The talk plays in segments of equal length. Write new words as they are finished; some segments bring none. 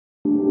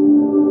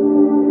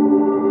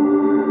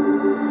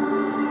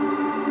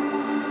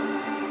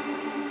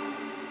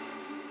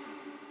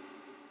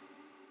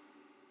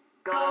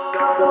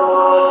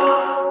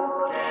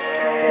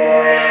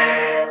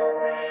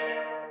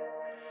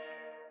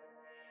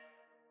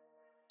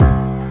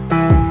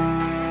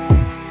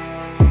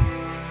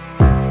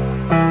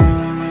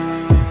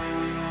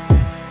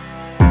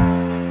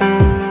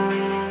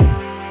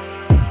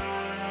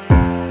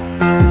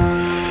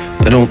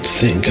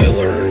think I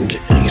learned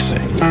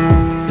anything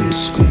in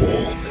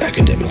school,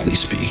 academically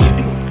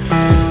speaking.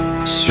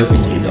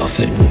 Certainly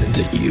nothing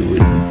that you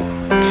would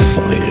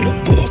find in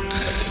a book.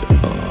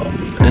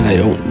 And I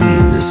don't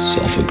mean this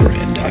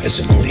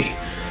self-aggrandizingly.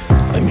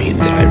 I mean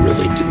that I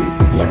really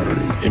didn't learn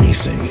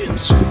anything in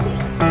school.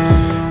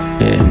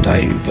 And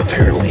I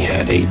apparently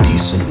had a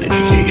decent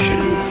education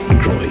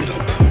growing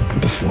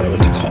up before I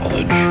went to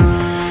college.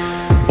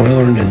 What I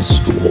learned in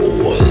school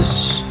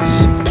was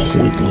the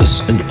pointless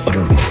and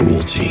utter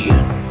cruelty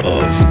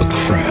of a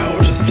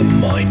crowd, the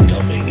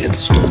mind-numbing and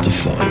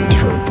stultifying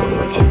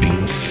torpor of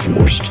being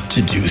forced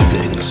to do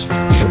things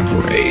for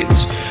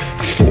grades,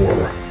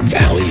 for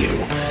value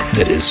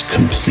that is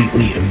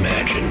completely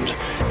imagined,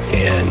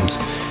 and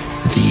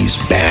these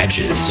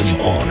badges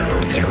of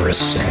honor that are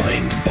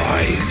assigned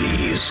by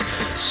these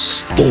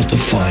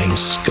stultifying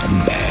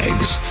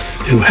scumbags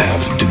who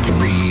have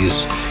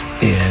degrees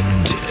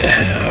and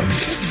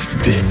have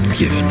been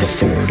given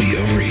authority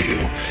over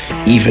you,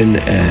 even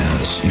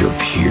as your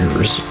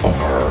peers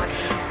are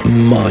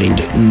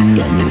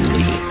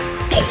mind-numbingly,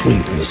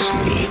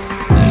 pointlessly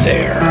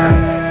there.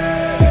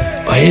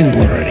 I didn't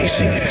learn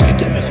anything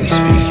academically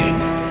speaking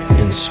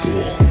in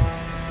school,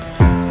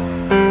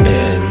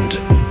 and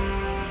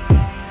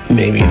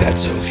maybe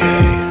that's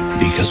okay,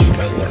 because what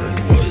I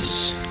learned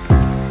was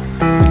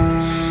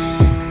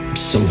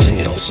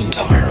something else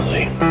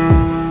entirely.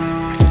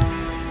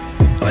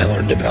 I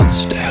learned about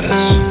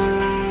status,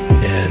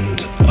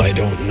 and I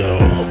don't know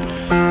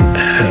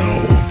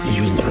how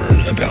you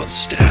learn about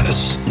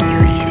status in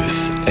your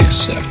youth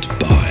except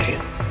by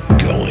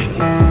going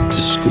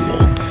to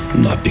school.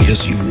 Not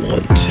because you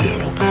want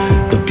to,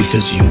 but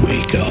because you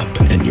wake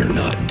up and you're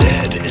not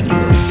dead and you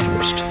are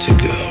forced to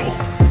go.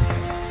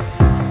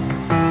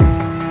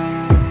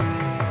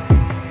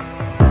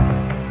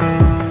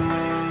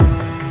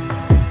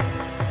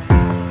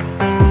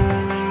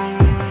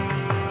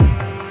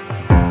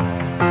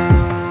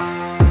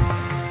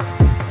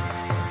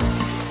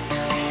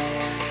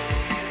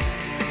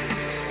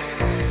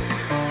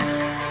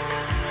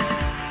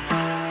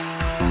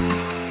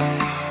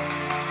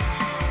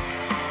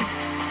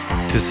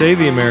 To say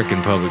the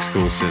American public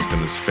school system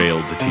has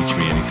failed to teach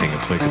me anything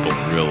applicable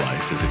in real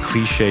life is a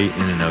cliche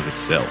in and of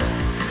itself.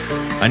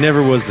 I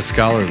never was the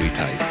scholarly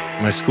type.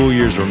 My school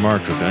years were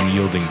marked with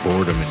unyielding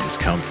boredom and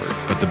discomfort,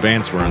 but the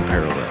bands were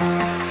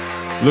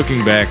unparalleled.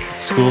 Looking back,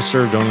 school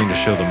served only to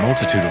show the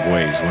multitude of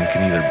ways one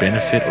can either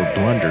benefit or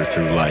blunder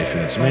through life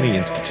in its many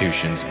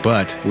institutions,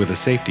 but with a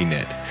safety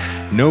net.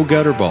 No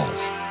gutter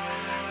balls.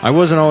 I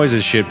wasn't always a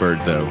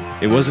shitbird, though.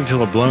 It wasn't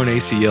until a blown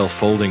ACL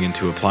folding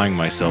into applying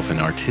myself in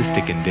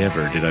artistic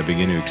endeavor did I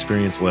begin to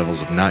experience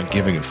levels of not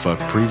giving a fuck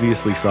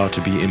previously thought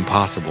to be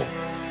impossible.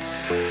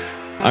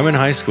 I'm in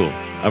high school.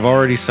 I've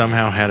already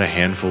somehow had a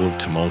handful of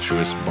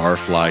tumultuous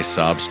barfly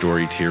sob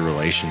story tier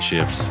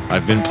relationships.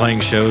 I've been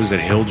playing shows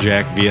at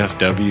Hilljack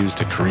VFWs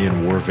to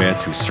Korean war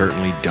vets who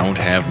certainly don't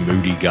have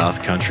moody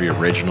goth country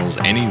originals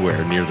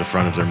anywhere near the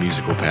front of their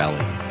musical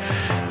palette.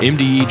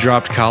 MDE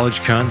dropped college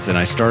cunts and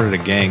I started a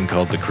gang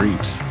called the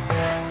Creeps.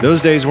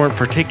 Those days weren't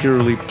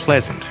particularly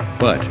pleasant,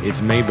 but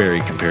it's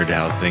Mayberry compared to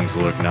how things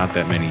look not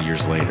that many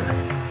years later.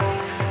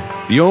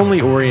 The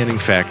only orienting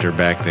factor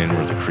back then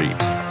were the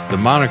Creeps, the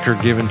moniker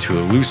given to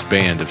a loose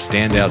band of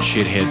standout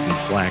shitheads and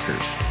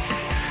slackers.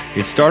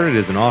 It started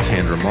as an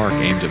offhand remark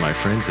aimed at my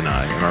friends and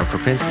I and our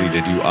propensity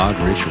to do odd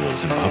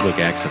rituals and public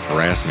acts of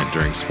harassment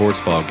during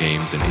sports ball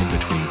games and in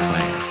between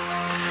class.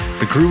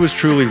 The crew was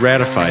truly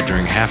ratified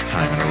during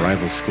halftime in a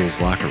rival school's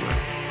locker room.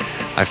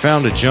 I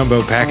found a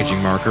jumbo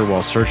packaging marker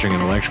while searching an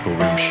electrical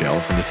room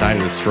shelf and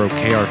decided to throw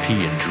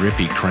KRP in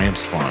drippy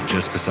Cramps font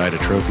just beside a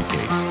trophy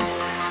case.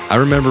 I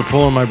remember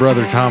pulling my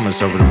brother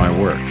Thomas over to my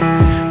work.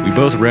 We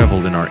both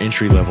reveled in our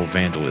entry-level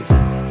vandalism.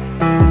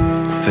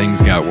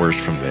 Things got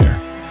worse from there.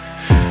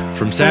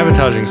 From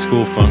sabotaging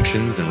school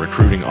functions and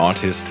recruiting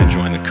autists to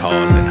join the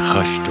cause in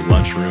hushed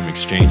lunchroom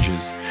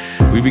exchanges,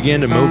 we began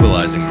to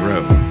mobilize and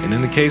grow, and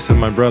in the case of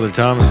my brother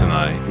Thomas and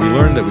I, we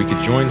learned that we could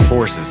join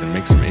forces and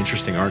make some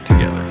interesting art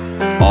together.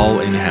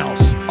 All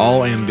in-house,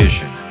 all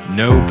ambition,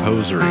 no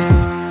posery.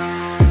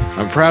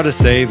 I'm proud to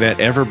say that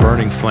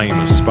ever-burning flame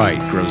of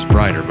spite grows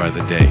brighter by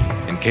the day,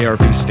 and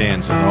KRP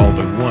stands with all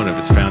but one of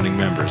its founding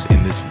members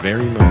in this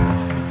very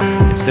moment.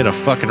 Instead of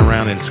fucking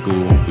around in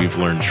school, we've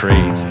learned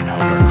trades and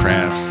honed our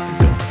crafts and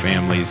built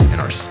families and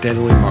are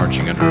steadily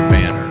marching under a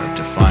banner of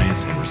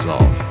defiance and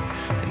resolve.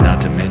 And not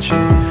to mention,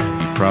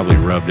 you've probably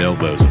rubbed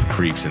elbows with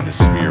creeps in this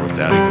sphere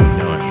without even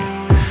knowing it.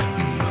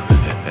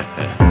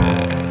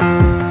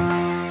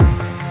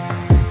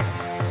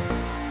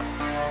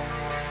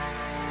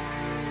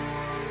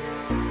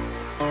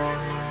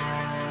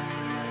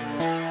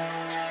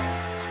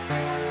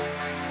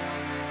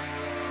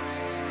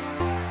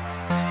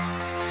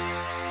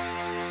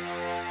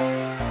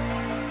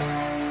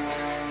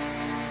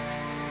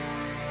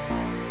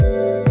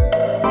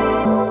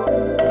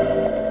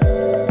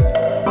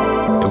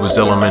 It was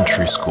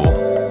elementary school,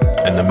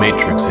 and The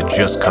Matrix had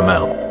just come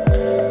out.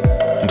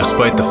 And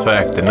despite the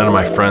fact that none of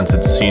my friends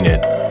had seen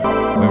it,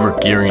 we were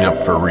gearing up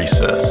for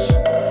recess.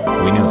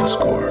 We knew the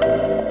score.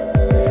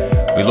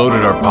 We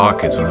loaded our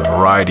pockets with a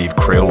variety of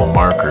Crayola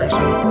markers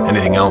and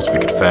anything else we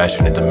could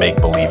fashion into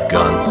make-believe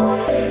guns,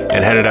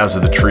 and headed out to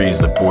the trees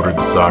that bordered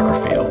the soccer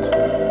field.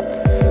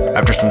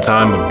 After some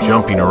time of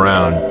jumping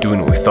around,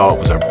 doing what we thought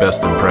was our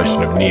best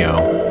impression of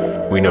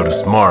Neo, we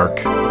noticed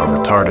Mark, our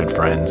retarded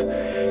friend,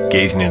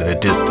 gazing into the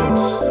distance,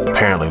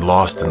 apparently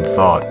lost in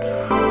thought,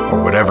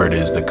 or whatever it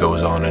is that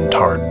goes on in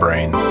tarred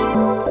brains.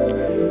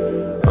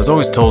 I was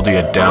always told he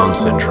had Down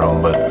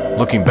syndrome, but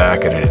looking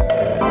back at it,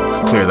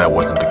 it's clear that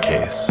wasn't the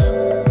case.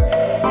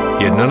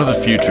 He had none of the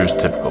features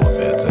typical of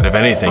it, and if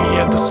anything, he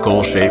had the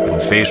skull shape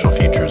and facial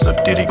features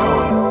of Diddy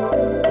Kong.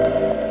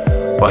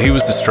 While he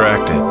was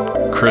distracted,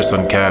 Chris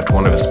uncapped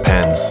one of his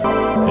pens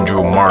and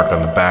drew a mark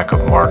on the back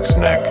of Mark's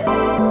neck.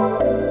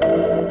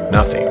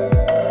 Nothing.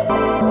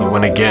 He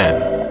went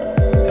again,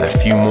 and a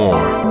few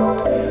more.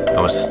 I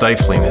was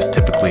stifling his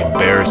typically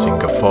embarrassing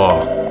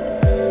guffaw.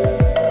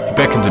 He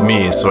beckoned to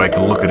me so I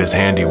could look at his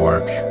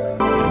handiwork,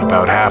 and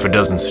about half a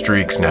dozen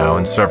streaks now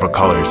in several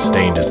colors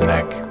stained his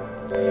neck.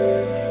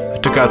 I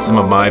took out some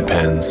of my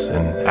pens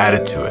and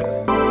added to it,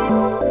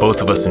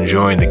 both of us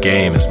enjoying the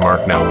game as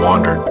Mark now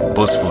wandered,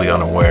 blissfully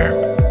unaware.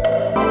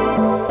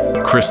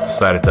 Chris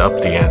decided to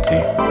up the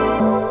ante.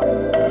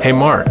 "Hey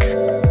Mark,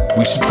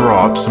 we should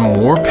draw up some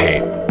more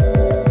paint."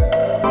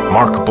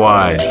 Mark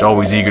obliged,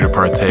 always eager to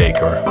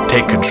partake or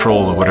take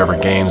control of whatever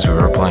games we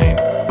were playing.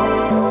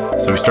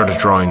 So we started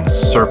drawing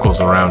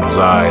circles around his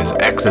eyes,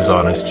 X's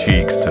on his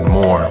cheeks, and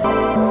more.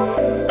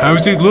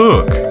 "How's it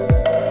look?"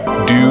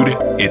 "Dude,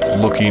 it's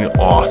looking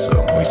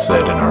awesome," we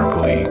said in our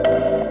glee.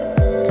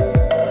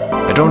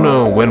 I don't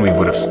know when we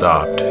would have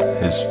stopped.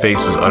 His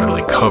face was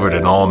utterly covered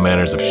in all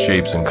manners of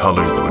shapes and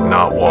colors that would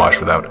not wash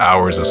without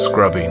hours of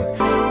scrubbing,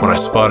 when I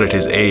spotted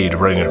his aide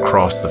running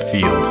across the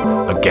field,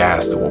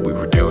 aghast at what we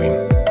were doing.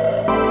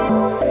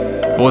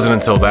 It wasn't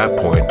until that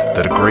point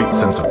that a great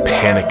sense of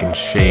panic and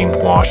shame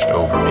washed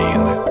over me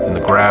in the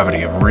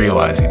gravity of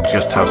realizing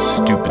just how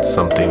stupid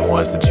something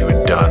was that you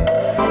had done,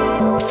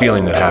 a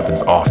feeling that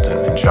happens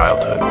often in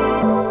childhood.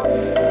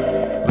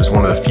 It was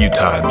one of the few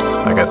times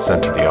I got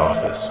sent to the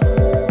office.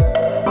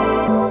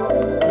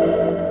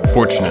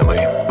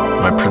 Fortunately,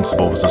 my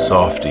principal was a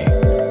softie,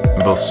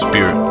 in both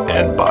spirit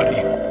and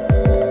body.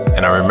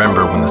 And I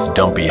remember when this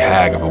dumpy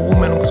hag of a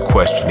woman was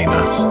questioning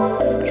us,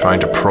 trying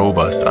to probe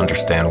us to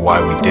understand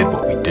why we did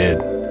what we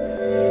did.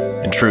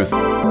 In truth,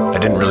 I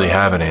didn't really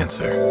have an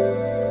answer.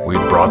 We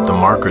had brought the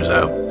markers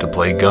out to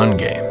play gun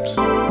games.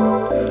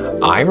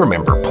 "I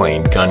remember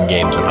playing gun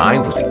games when I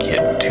was a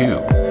kid, too,"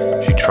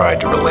 she tried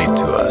to relate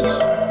to us,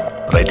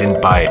 but I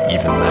didn't buy it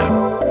even then.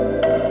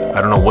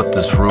 I don't know what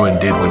this ruin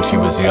did when she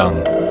was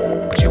young,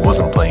 but she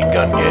wasn't playing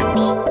gun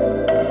games.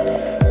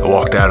 I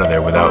walked out of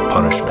there without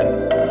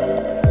punishment,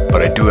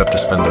 but I do have to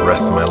spend the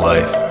rest of my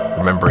life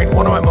remembering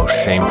one of my most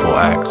shameful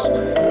acts,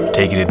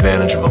 taking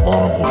advantage of a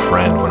vulnerable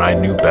friend when I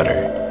knew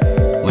better,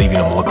 leaving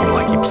him looking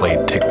like he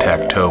played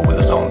tic-tac-toe with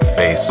his own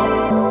face.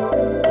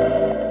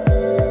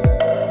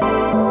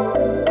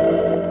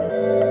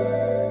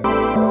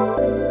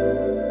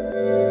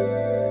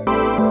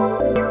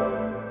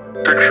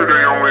 Picture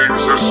day only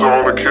exists so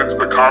all the kids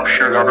the cops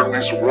shoot have at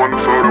least one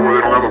photo where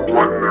they don't have a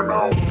blunt in their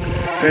mouth.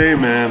 Hey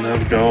man,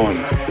 how's it going?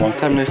 Long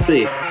time no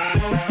see.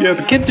 Yeah,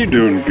 the kids are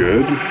doing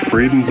good.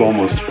 Braden's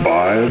almost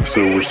 5,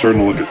 so we're starting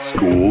to look at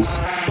schools.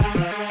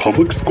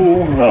 Public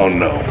school? Oh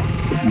no.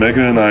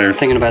 Megan and I are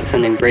Thinking about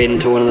sending Braden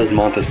to one of those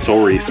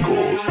Montessori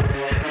schools.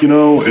 you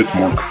know, it's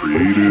more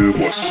creative,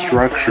 less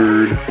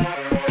structured.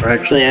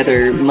 Actually,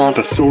 Either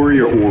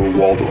Montessori or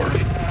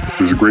Waldorf.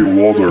 There's a great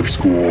Waldorf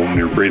school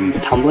near Braden's,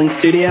 tumbling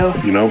studio,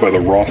 you know, by the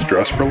Ross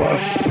Dress for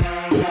Less.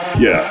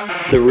 Yeah,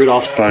 the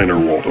Rudolph Steiner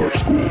Waldorf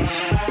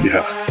schools.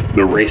 Yeah,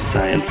 the race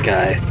science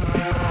guy.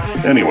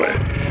 Anyway,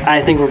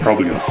 I think we're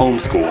probably gonna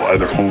homeschool,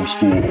 either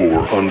homeschool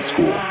or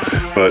unschool.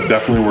 But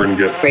definitely we're gonna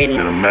get Braden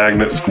in a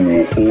magnet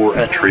school or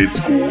a trade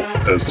school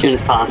as soon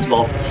as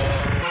possible.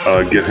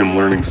 Get him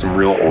learning some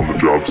real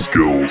on-the-job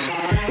skills.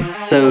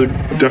 So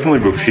Definitely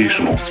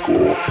vocational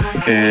school,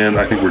 and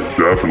I think we're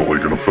definitely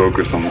going to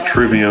focus on the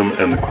trivium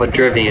and the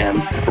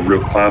quadrivium. a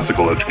real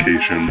classical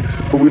education,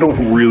 but we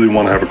don't really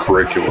want to have a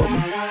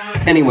curriculum.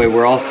 Anyway,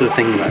 we're also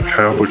thinking about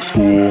Catholic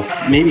school,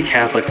 maybe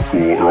Catholic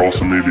school, or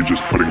also maybe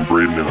just putting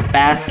Braden in a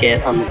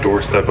basket on the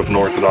doorstep of an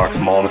Orthodox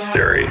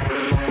monastery.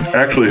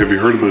 Actually, have you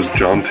heard of those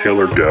John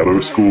Taylor Gatto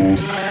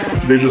schools?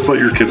 They just let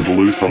your kids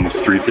loose on the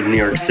streets of New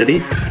York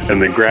City,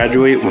 and they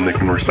graduate when they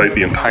can recite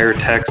the entire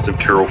text of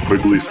Carol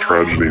Quigley's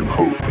Tragedy of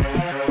Hope.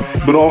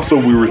 But also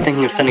we were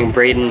thinking of sending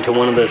Braden to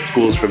one of those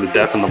schools for the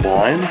deaf and the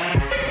blind.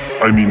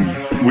 I mean,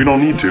 we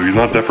don't need to, he's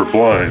not deaf or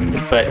blind.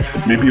 But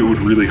maybe it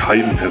would really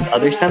heighten his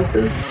other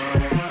senses?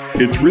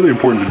 It's really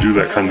important to do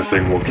that kind of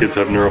thing while kids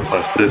have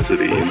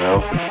neuroplasticity, you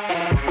know?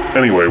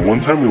 Anyway,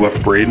 one time we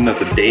left Braden at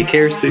the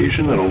daycare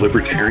station at a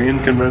libertarian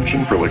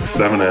convention for like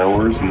 7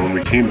 hours, and when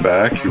we came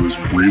back, he was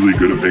really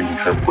good at making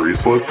hemp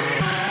bracelets.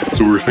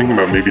 So we were thinking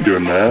about maybe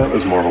doing that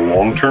as more of a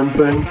long-term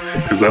thing,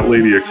 because that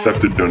lady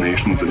accepted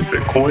donations in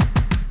Bitcoin.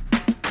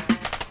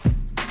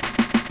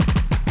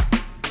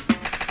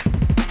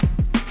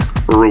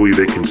 Early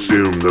they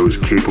consume those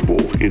capable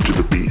into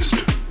the beast,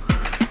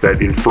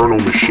 that infernal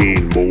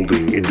machine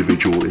molding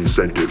individual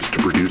incentives to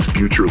produce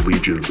future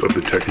legions of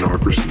the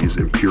technocracy's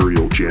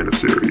imperial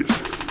janissaries.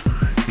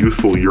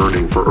 Youthful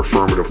yearning for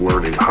affirmative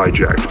learning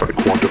hijacked by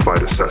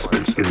quantified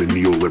assessments in the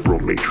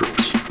neoliberal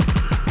matrix.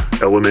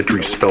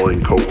 Elementary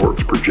spelling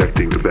cohorts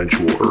projecting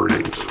eventual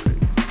earnings.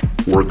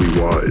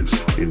 Worldly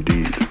wise,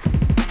 indeed.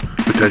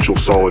 Potential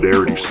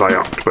solidarity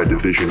psyoped by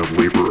division of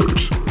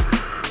laborers.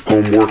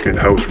 Homework and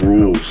house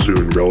rules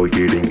soon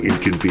relegating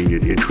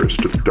inconvenient interest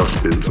to the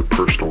dustbins of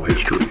personal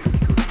history.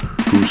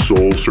 Whose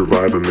souls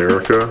survive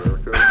America?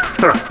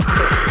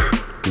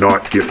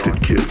 Not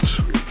gifted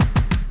kids.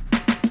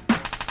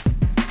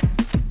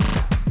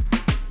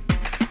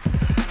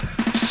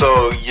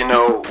 So,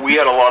 we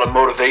had a lot of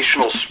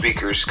motivational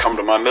speakers come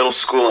to my middle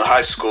school and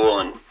high school,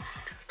 and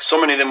so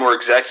many of them were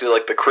exactly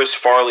like the Chris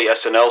Farley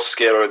SNL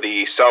skit or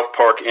the South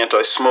Park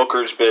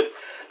anti-smokers bit.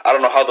 I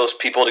don't know how those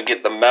people did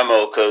get the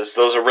memo, because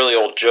those are really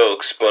old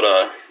jokes, but,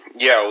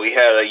 yeah, we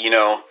had,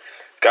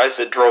 guys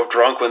that drove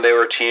drunk when they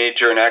were a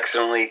teenager and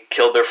accidentally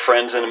killed their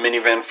friends in a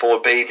minivan full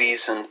of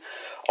babies and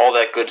all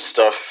that good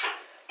stuff.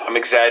 I'm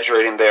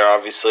exaggerating there,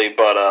 obviously,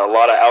 but a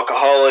lot of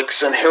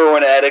alcoholics and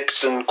heroin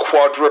addicts and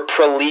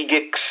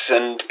quadriplegics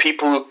and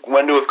people who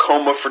went into a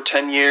coma for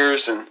 10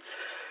 years, and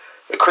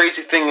the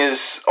crazy thing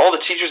is, all the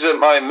teachers at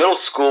my middle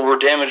school were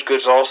damaged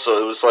goods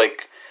also. It was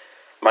like,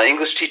 my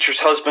English teacher's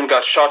husband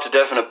got shot to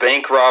death in a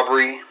bank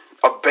robbery.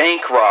 A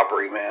bank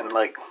robbery, man.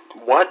 Like,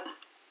 what?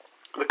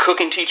 The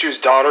cooking teacher's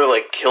daughter,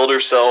 killed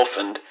herself,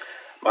 and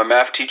my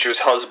math teacher's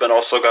husband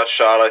also got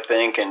shot, I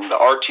think, and the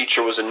art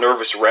teacher was a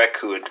nervous wreck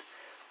who would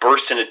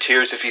burst into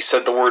tears if he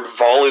said the word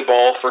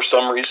volleyball for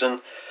some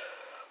reason.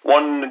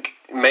 One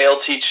male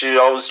teacher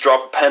always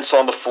drop a pencil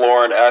on the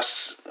floor and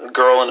ask a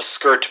girl in a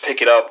skirt to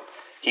pick it up.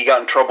 He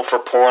got in trouble for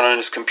porn on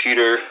his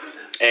computer.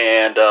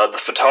 And the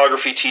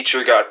photography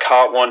teacher got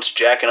caught once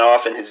jacking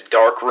off in his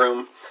dark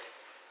room.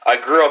 I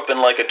grew up in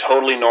a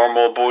totally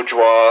normal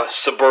bourgeois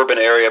suburban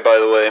area, by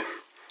the way.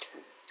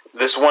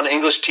 This one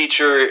English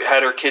teacher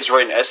had her kids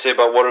write an essay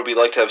about what it would be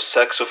like to have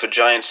sex with a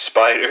giant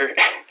spider.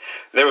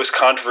 There was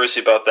controversy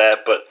about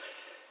that, but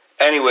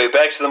anyway,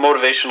 back to the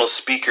motivational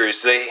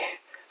speakers. They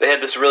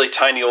had this really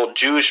tiny old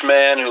Jewish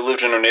man who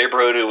lived in our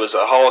neighborhood who was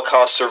a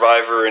Holocaust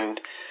survivor, and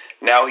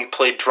now he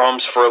played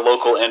drums for a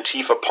local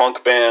Antifa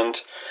punk band.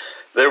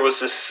 There was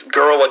this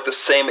girl the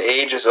same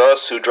age as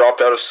us who dropped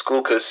out of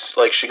school because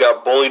she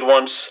got bullied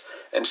once,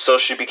 and so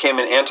she became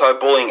an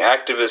anti-bullying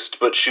activist,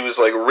 but she was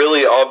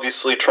really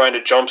obviously trying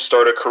to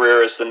jumpstart a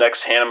career as the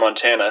next Hannah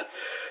Montana,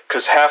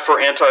 because half her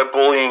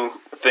anti-bullying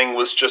thing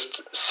was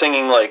just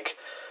singing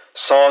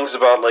songs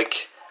about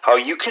how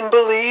you can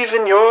believe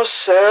in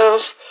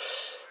yourself.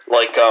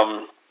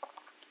 I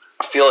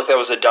feel like that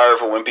was a Dire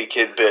of a Wimpy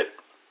Kid bit.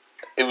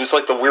 It was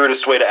the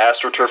weirdest way to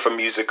astroturf a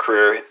music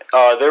career.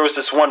 There was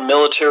this one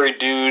military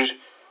dude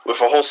with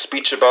a whole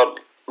speech about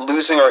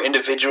losing our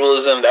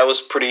individualism. That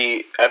was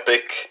pretty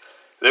epic.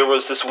 There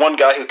was this one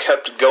guy who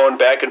kept going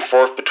back and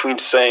forth between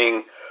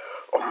saying,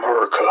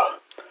 America.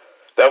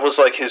 That was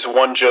his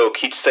one joke.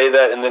 He'd say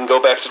that and then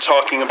go back to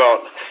talking about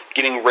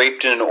getting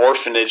raped in an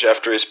orphanage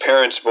after his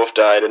parents both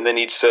died, and then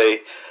he'd say,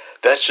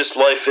 that's just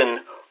life in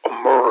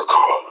America.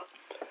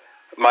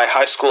 My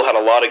high school had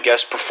a lot of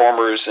guest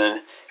performers,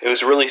 and it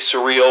was really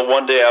surreal.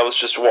 One day I was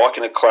just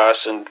walking to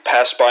class and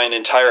passed by an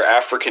entire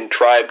African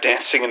tribe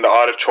dancing in the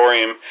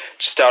auditorium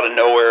just out of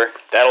nowhere.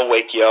 That'll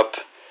wake you up.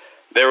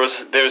 There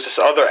was this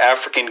other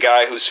African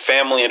guy whose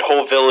family and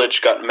whole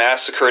village got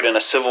massacred in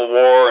a civil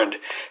war, and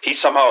he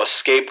somehow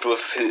escaped with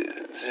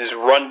his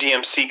Run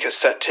DMC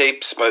cassette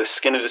tapes by the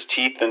skin of his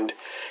teeth, and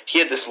he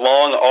had this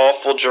long,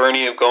 awful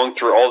journey of going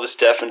through all this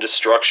death and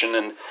destruction,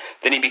 and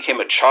then he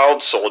became a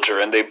child soldier,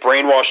 and they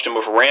brainwashed him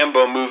with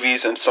Rambo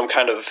movies and some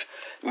kind of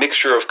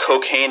mixture of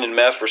cocaine and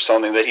meth or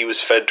something that he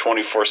was fed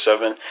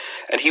 24/7,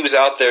 and he was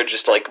out there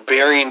just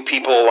burying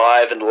people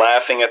alive and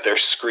laughing at their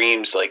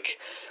screams like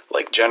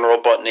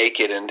General Butt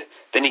Naked, and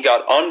then he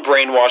got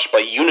unbrainwashed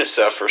by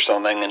UNICEF or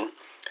something, and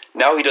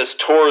now he does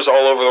tours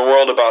all over the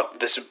world about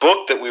this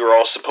book that we were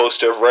all supposed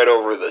to have read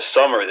over the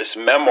summer, this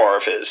memoir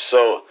of his.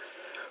 So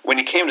when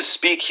he came to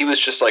speak, he was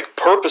just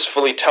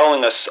purposefully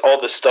telling us all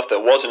this stuff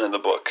that wasn't in the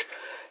book,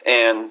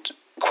 and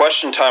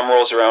question time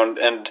rolls around,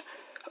 and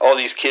all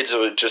these kids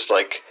were just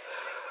what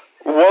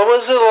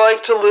was it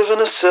like to live in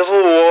a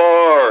civil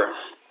war?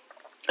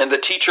 And the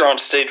teacher on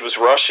stage was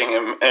rushing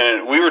him,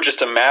 and we were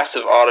just a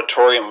massive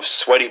auditorium of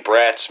sweaty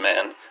brats,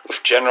 man,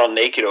 with General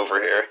Naked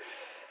over here.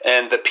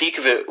 And the peak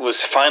of it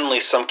was finally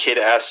some kid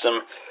asked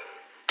him,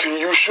 can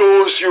you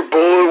show us your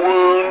bullet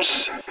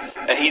wounds?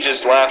 And he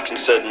just laughed and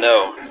said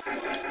no.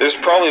 There's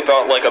probably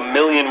about a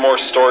million more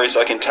stories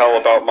I can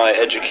tell about my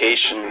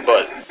education,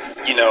 but,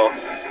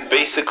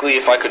 basically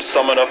if I could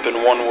sum it up in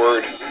one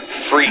word,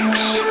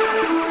 freaks.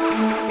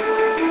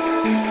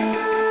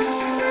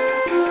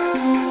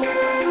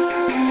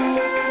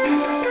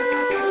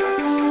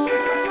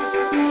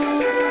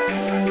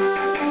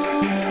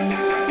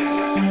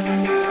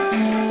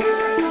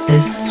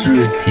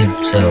 History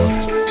teacher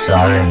of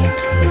giant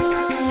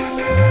tits.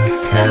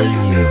 tell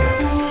you,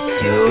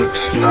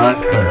 huge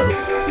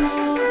knuckles,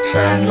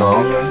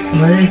 ginormous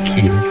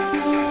milkies,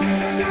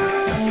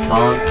 a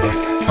pound of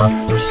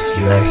supple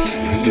flesh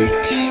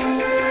each.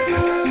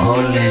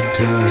 Only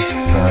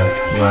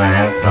douchebags I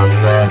ever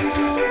met,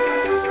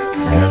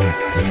 and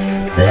the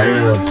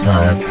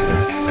stereotype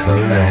is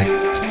correct.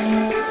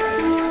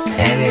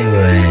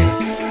 Anyway,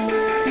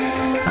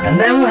 I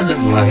never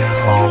did my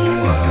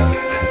homework,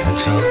 and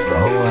she was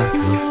always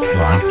a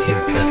snarky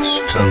bitch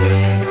to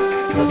me,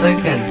 but I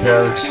can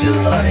tell she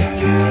liked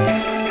me.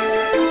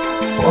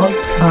 One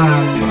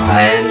time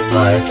I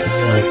invited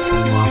her to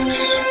watch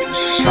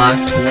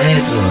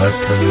Sharknado at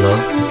the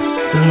local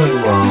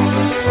cinema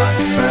with my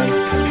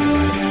friends and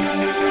me.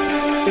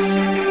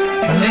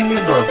 I think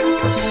it was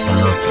the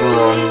third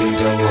one,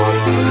 the one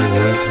where we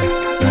go to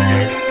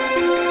space.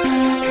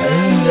 I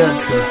didn't get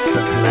to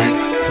sit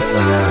next to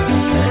her,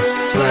 and I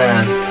swear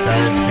I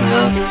felt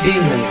her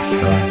feeling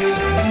something.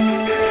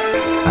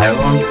 I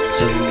wanted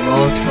to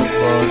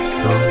motorboat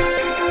those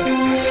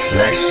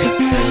flashy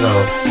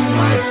pillows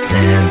right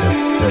there in the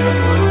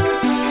cinema,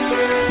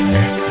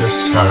 as the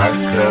shark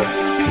got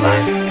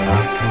sliced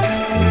up with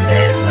the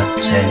laser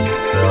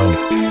chainsaw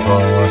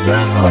or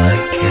whatever, I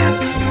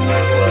can't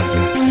remember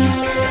the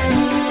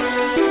details.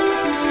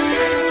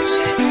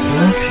 She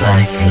smelled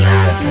like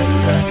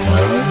lavender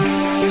though.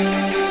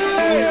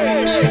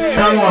 She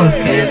somehow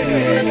gave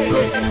me a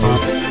good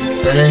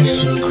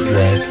participation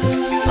grade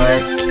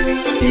despite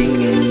being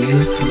a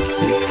nuisance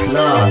in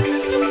class.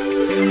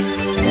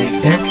 I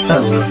guess I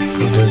was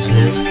good at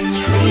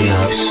history,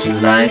 or she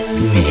liked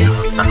me,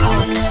 oh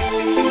god.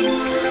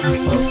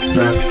 Those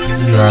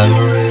massive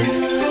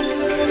memories.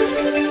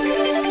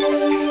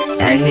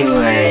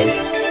 Anyway,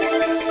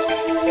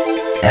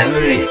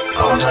 every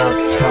other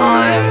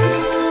time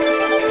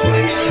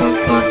we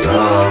forgot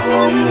our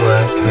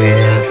homework, we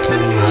had to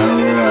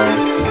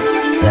memorize a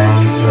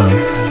stanza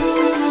of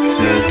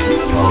Goethe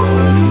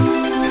poem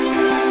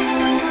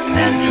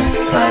and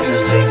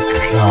recited in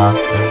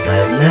class, and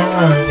I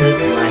never did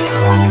my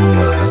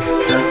homework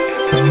just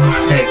so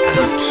I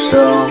could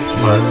show off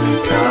my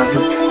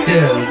retarded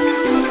skills.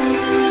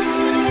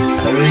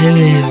 I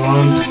really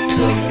wanted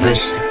to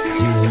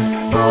viciously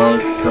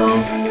assault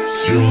those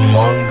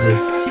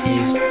humongous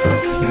heaps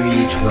of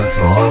meat with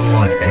all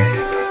my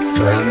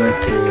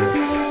extremities.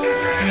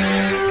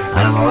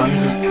 I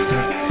wanted to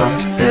suck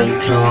them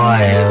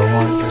dry, I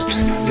wanted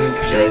to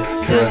suplex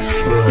her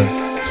through a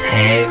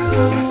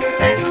table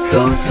and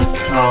go to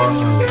town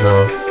on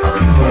those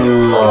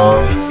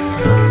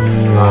colossal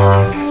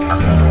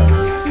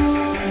knuckles.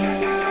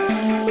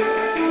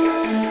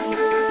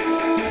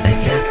 I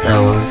guess I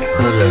was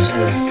good at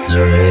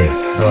history,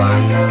 so I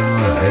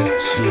never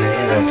actually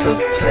had to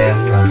pay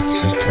much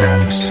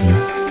attention.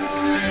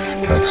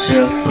 But she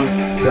also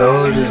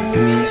scolded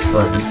me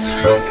for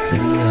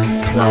disrupting her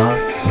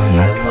class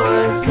whenever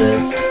I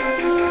did,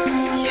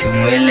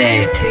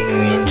 humiliating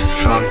me in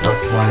front of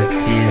my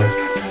peers.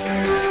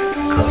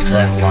 God,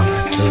 I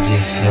wanted to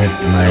defend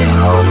my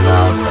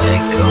honor by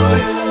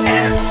going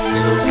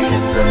absolutely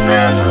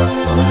bananas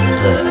on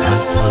the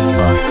ample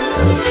bust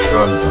in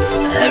front of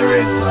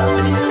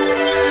everybody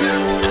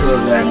to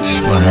avenge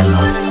my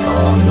lost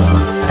honor,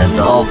 and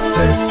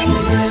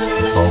obviously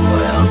for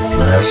my own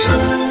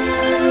pleasure.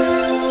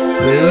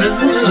 We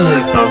visited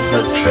a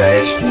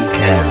concentration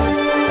camp,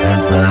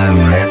 and I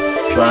made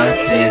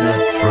slightly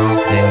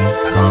inappropriate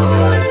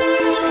comments.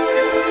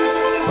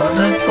 But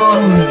it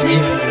wasn't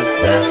even a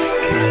death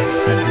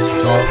camp, and it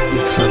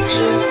wasn't for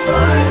Jews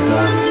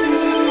either.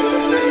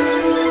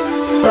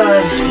 So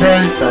I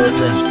felt I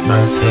did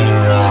nothing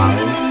wrong.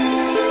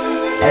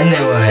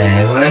 Anyway,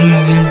 when we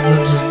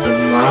visited the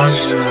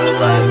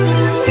Marshall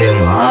Museum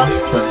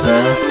after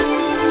that,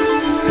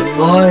 the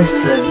boys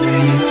and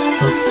me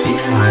stood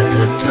behind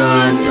a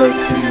giant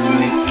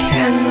artillery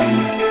cannon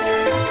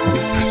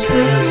and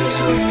pretended it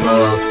was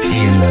our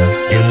penis,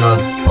 you know,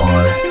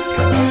 boy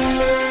stuff.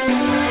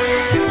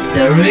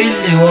 They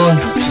really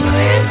wanted to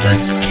aim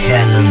that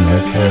cannon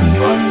at the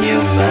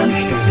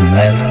monumental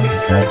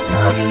melons that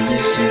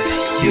unleash a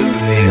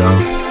fury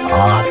of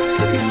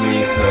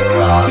artillery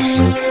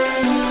barrages,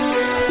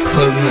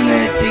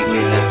 culminating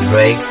in a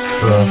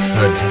breakthrough of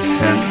her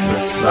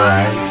defensive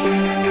lines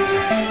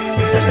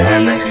with an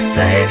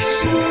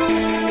annexation.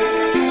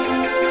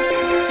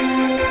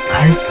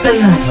 I still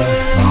have her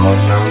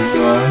phone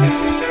number.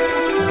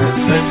 I'm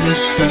pretty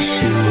sure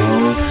she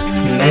moved.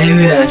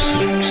 Maybe I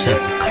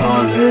should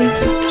call in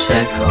to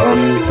check on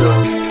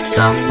those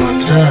jumbo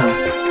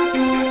jacks.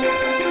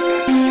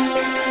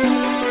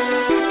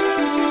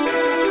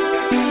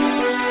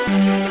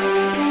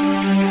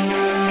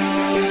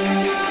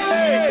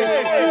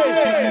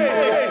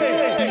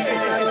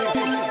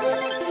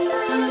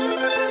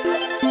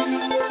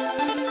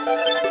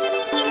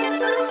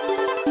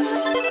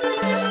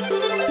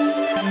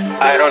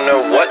 I don't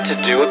know what to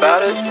do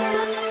about it.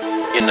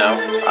 You know,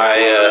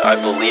 I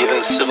believe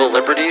in civil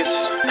liberties,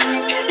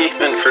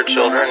 even for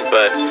children,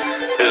 but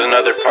there's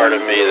another part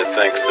of me that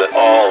thinks that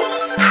all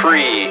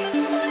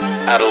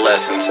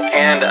adolescents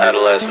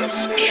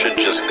should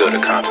just go to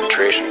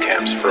concentration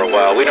camps for a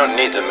while. We don't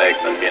need to make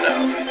them,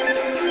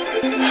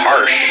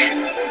 harsh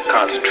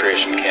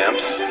concentration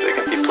camps. They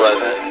can be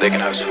pleasant, they can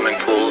have swimming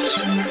pools.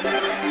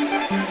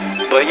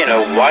 But,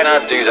 why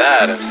not do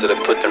that instead of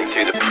put them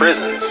through the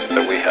prisons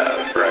that we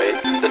have, right?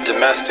 The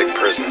domestic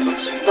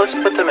prisons. Let's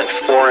put them in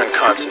foreign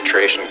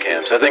concentration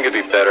camps. I think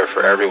it'd be better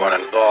for everyone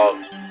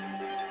involved.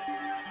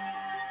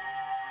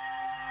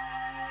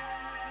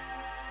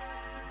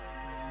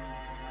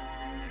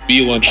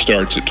 B-lunch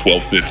starts at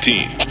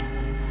 12:15.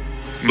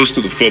 Most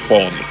of the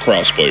football and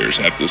lacrosse players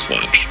have this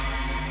lunch.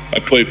 I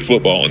played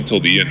football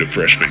until the end of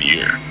freshman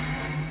year.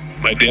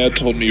 My dad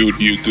told me it would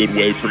be a good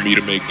way for me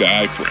to make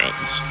guy friends.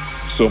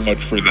 So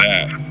much for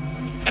that.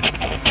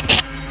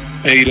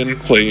 Hayden,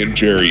 Clay, and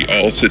Jerry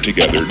all sit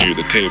together near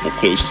the table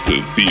closest to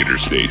the theater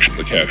stage in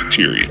the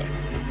cafeteria.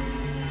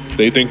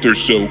 They think they're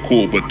so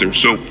cool, but they're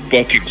so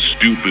fucking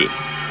stupid.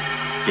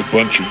 A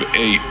bunch of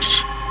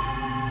apes.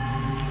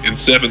 In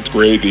 7th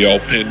grade, they all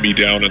pinned me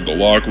down in the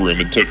locker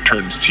room and took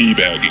turns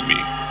teabagging me.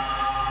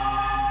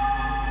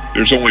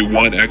 There's only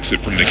one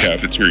exit from the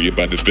cafeteria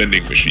by the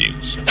vending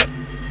machines.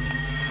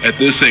 At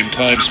this same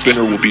time,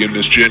 Spinner will be in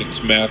Miss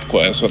Jennings' math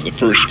class on the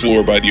first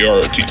floor by the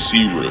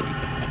ROTC room.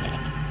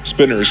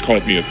 Spinner has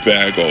called me a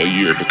fag all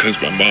year because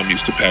my mom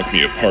used to pack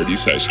me a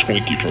party-sized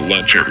Twinkie for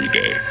lunch every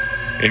day.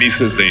 And he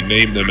says they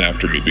named them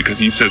after me because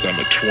he says I'm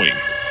a twink.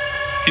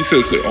 He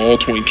says that all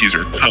Twinkies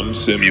are cum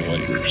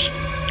simulators.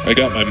 I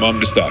got my mom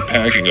to stop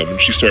packing them and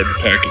she started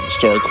packing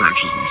Star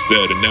Crunches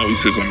instead, and now he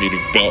says I'm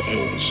eating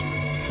buttholes.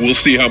 We'll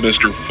see how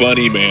Mr.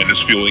 Funny Man is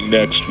feeling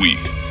next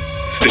week.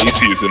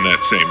 Stacy is in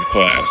that same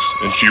class,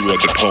 and she read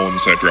the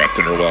poems I dropped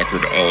in her locker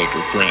to all of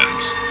her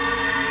friends.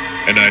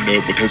 And I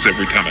know because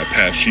every time I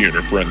pass she and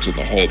her friends in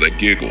the hall, they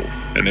giggle,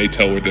 and they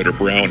tell her that her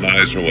brown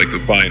eyes are like the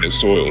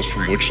finest soils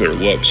from which their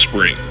love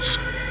springs.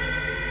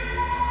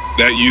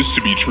 That used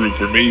to be true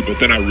for me, but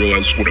then I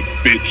realized what a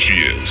bitch she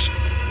is.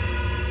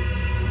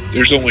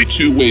 There's only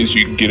 2 ways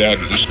you can get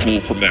out of the school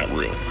from that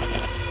room.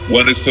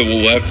 One is to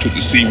the left to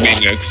the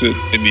C-wing exit,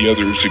 and the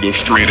other is to go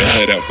straight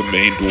ahead out the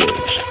main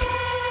doors.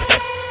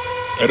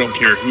 I don't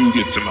care who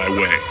gets in my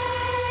way.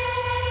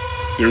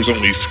 There's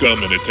only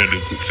scum in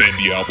attendance at San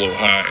Diablo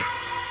High.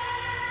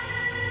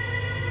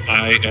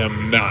 I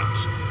am not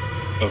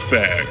a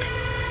fag.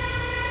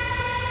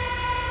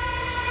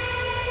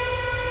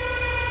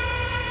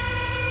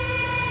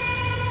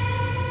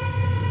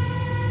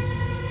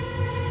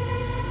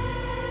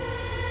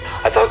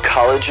 I thought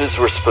colleges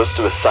were supposed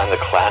to assign the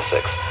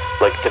classics,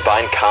 like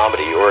Divine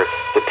Comedy or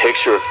The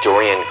Picture of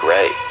Dorian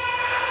Gray.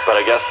 But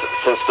I guess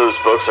since those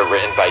books are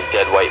written by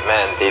dead white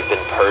men, they've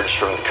been purged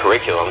from the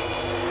curriculum.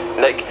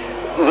 Nick,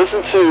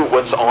 listen to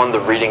what's on the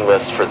reading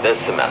list for this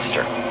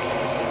semester.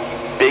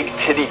 Big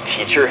Titty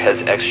Teacher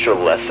has extra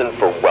lesson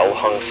for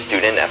well-hung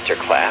student after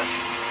class.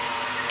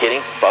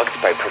 Getting fucked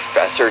by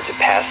professor to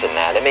pass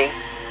anatomy.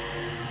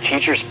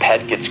 Teacher's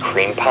pet gets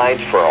cream pied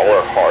for all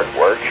her hard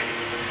work.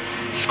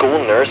 School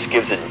nurse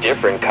gives a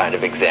different kind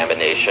of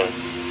examination.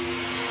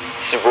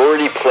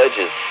 Sorority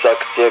pledges suck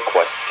dick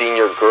while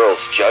senior girls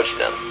judge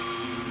them.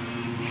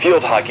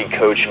 Field hockey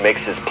coach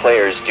makes his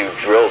players do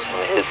drills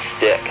on his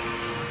stick.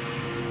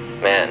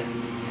 Man,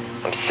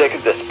 I'm sick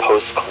of this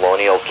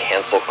post-colonial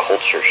cancel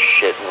culture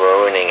shit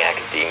ruining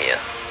academia.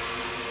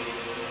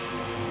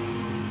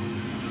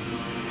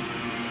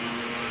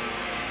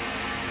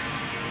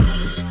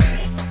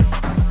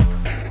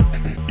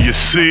 You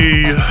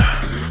see,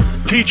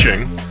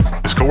 teaching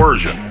is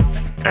coercion,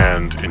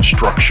 and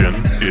instruction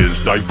is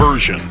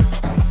diversion.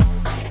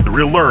 The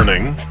real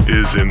learning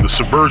is in the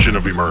subversion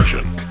of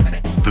immersion,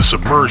 the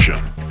submersion.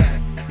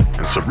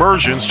 And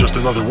submersion's just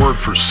another word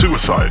for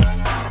suicide.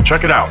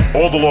 Check it out,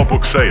 all the law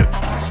books say it.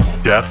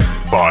 Death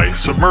by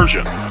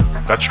submersion.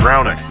 That's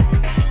drowning.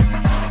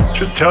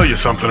 Should tell you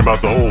something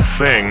about the whole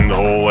thing, the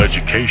whole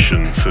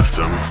education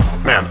system.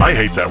 Man, I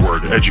hate that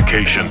word,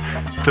 education.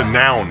 It's a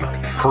noun,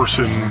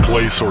 person,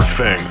 place, or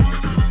thing.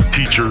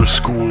 Teacher,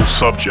 school,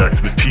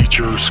 subject. The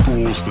teacher,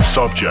 schools, the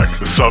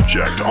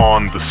subject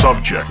on the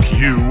subject.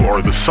 You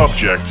are the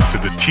subject to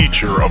the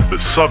teacher of the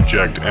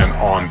subject, and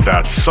on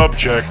that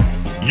subject,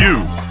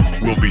 you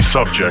will be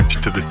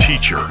subject to the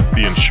teacher,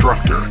 the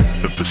instructor,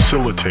 the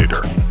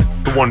facilitator.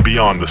 The one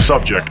beyond the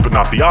subject, but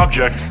not the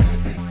object,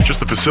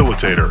 just the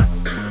facilitator.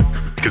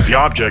 Because the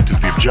object is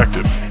the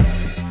objective.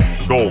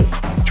 The goal,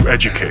 to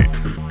educate.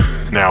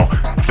 Now,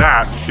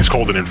 that is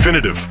called an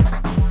infinitive,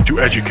 to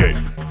educate.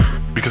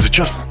 Because it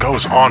just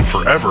goes on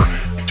forever,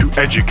 to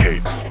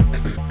educate.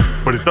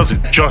 But it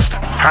doesn't just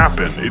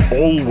happen, it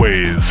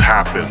always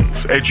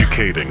happens.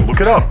 Educating,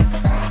 look it up.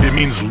 It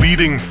means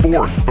leading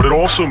forth, but it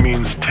also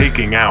means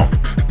taking out.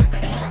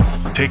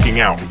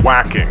 Taking out,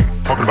 whacking,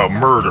 talking about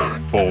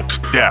murder, folks,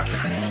 death.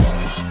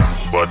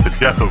 But the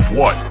death of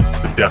what?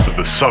 The death of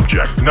the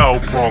subject. No,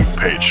 wrong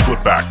page,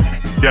 flip back.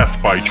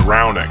 Death by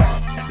drowning.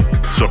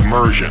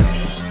 Submersion.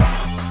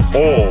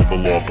 All the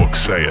law books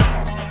say it.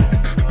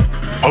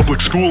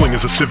 Public schooling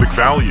is a civic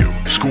value.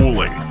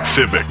 Schooling,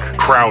 civic,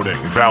 crowding,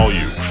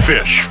 value.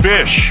 Fish,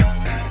 fish!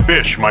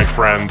 Fish, my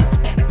friend,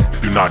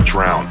 do not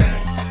drown.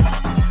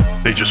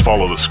 They just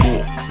follow the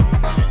school.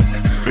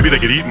 Maybe they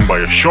get eaten by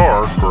a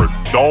shark, or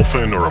a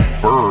dolphin, or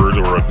a bird,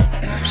 or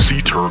a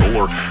sea turtle,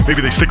 or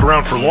maybe they stick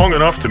around for long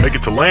enough to make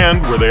it to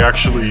land where they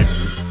actually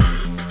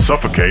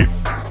suffocate,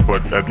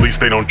 but at least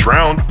they don't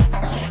drown.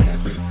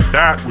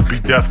 That would be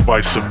death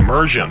by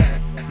submersion.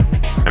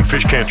 And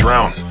fish can't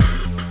drown.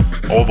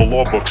 All the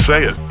law books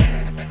say it.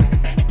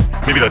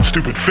 Maybe that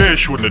stupid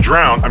fish wouldn't have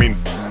drowned,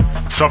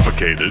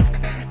 suffocated,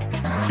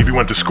 if he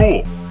went to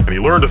school and he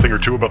learned a thing or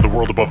two about the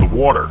world above the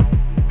water.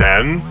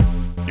 Then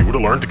he would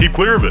have learned to keep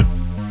clear of it.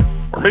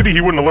 Or maybe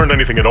he wouldn't have learned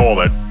anything at all,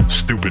 that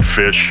stupid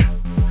fish.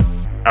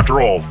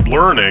 After all,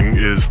 learning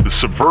is the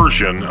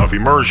subversion of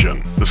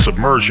immersion, the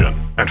submersion,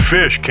 and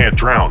fish can't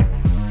drown.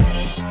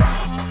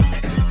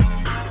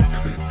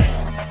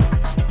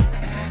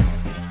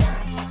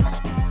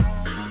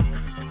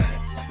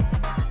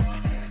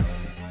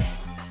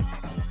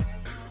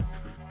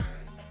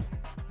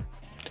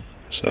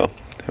 So,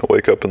 I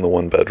wake up in the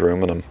one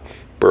bedroom and I'm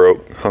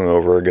broke,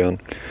 hungover again.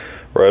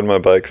 Ride my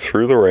bike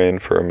through the rain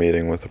for a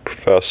meeting with a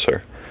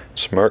professor.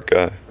 Smart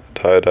guy,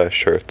 tie-dye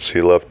shirts.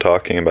 He loved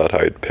talking about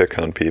how he'd pick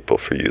on people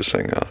for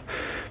using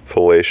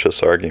fallacious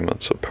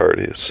arguments at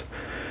parties.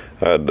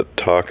 I had to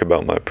talk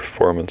about my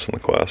performance in the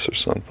class or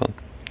something.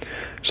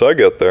 So I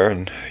get there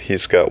and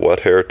he's got wet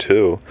hair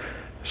too.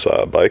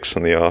 Saw bikes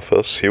in the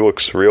office. He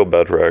looks real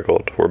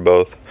bedraggled. We're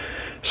both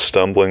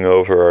stumbling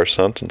over our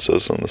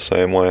sentences in the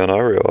same way, and I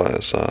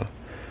realize,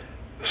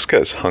 this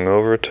guy's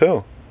hungover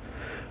too.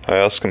 I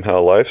ask him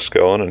how life's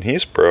going, and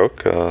he's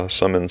broke,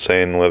 some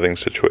insane living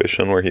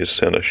situation where he's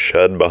in a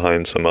shed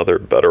behind some other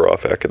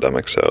better-off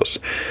academic's house.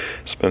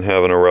 He's been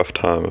having a rough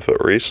time of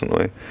it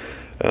recently.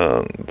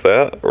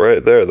 That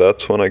right there,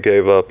 that's when I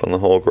gave up on the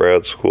whole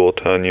grad school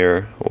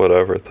tenure,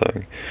 whatever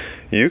thing.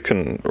 You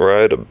can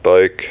ride a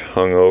bike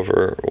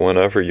hungover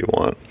whenever you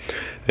want,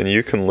 and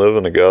you can live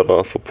in a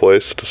god-awful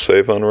place to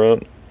save on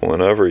rent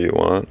whenever you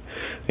want,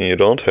 and you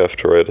don't have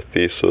to write a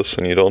thesis,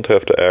 and you don't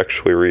have to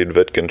actually read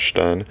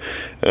Wittgenstein,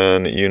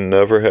 and you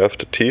never have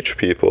to teach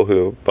people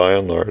who, by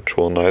and large,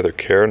 will neither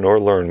care nor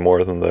learn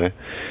more than they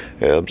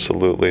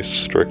absolutely,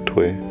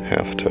 strictly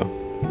have to.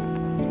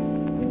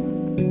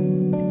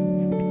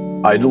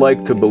 I'd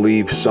like to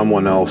believe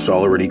someone else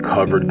already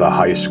covered the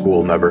high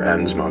school never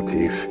ends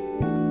motif,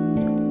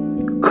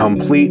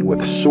 complete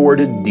with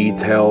sordid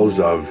details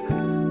of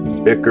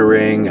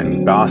bickering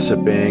and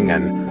gossiping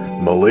and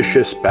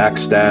malicious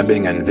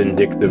backstabbing and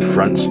vindictive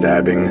front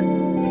stabbing,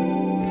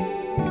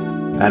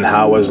 and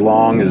how as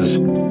long as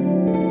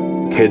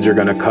kids are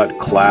gonna cut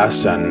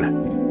class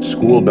and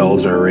school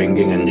bells are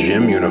ringing and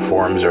gym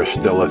uniforms are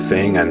still a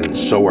thing and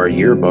so are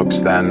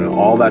yearbooks, then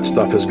all that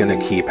stuff is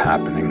gonna keep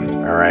happening,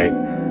 alright?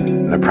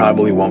 And it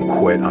probably won't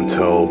quit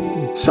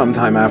until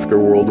sometime after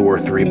World War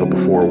III but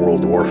before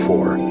World War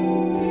IV.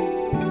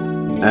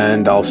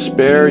 And I'll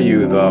spare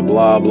you the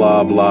blah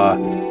blah blah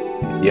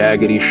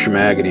yaggity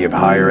schmaggity of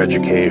higher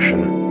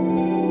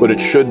education, but it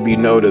should be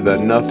noted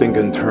that nothing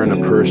can turn a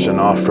person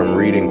off from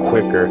reading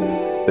quicker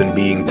than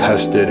being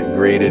tested,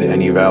 graded,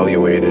 and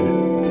evaluated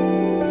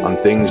on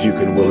things you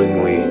can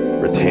willingly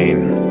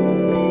retain.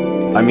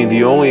 I mean,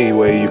 the only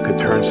way you could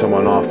turn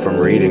someone off from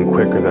reading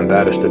quicker than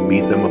that is to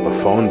beat them with a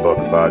phone book,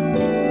 but,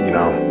 you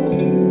know,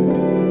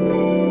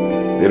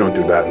 they don't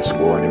do that in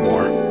school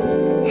anymore.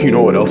 You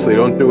know what else they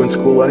don't do in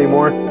school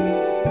anymore?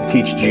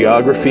 Teach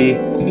geography,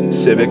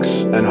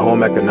 civics, and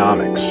home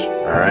economics,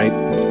 all right?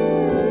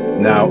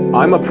 Now,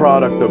 I'm a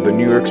product of the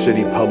New York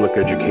City public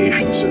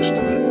education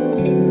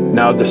system.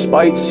 Now,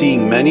 despite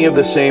seeing many of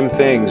the same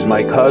things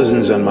my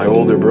cousins and my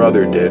older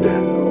brother did,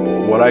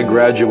 what I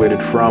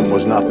graduated from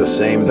was not the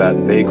same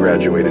that they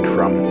graduated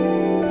from.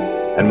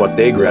 And what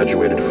they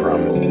graduated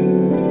from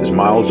is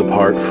miles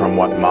apart from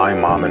what my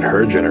mom and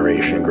her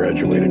generation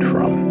graduated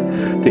from.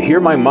 To hear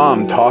my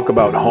mom talk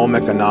about home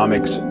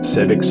economics,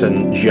 civics,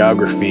 and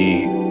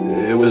geography,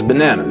 it was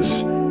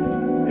bananas.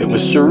 It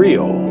was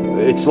surreal.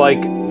 It's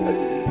like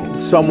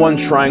someone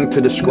trying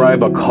to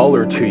describe a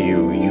color to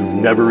you you've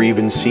never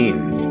even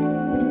seen.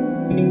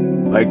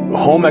 Like,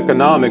 home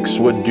economics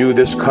would do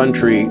this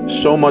country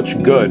so much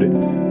good.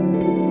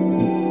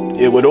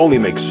 It would only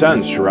make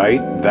sense, right?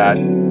 That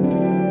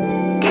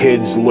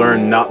kids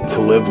learn not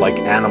to live like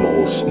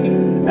animals.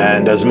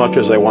 And as much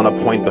as I want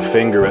to point the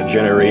finger at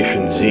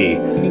Generation Z,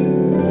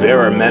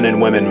 there are men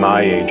and women my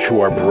age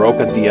who are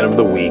broke at the end of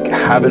the week,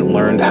 haven't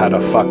learned how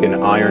to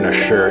fucking iron a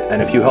shirt,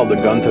 and if you held a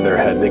gun to their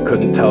head, they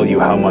couldn't tell you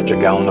how much a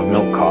gallon of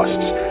milk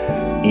costs,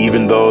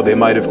 even though they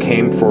might have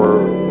came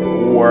for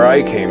where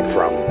I came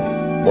from,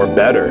 or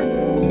better.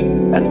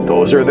 And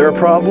those are their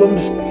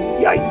problems?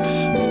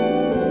 Yikes.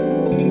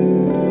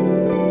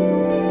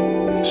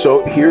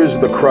 So here's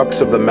the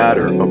crux of the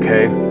matter,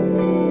 okay?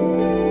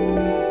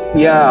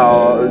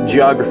 Yeah,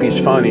 geography's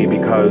funny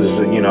because,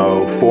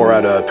 4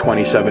 out of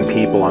 27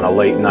 people on a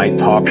late night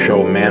talk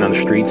show Man on the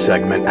Street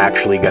segment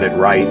actually get it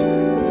right.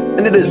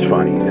 And it is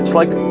funny. It's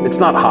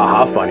not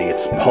ha-ha funny,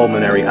 it's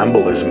pulmonary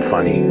embolism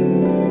funny.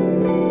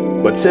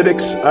 But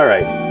civics,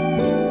 alright.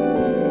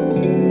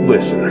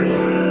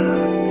 Listen.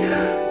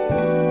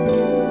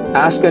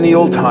 Ask any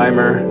old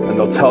timer, and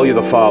they'll tell you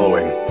the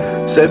following.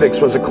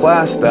 Civics was a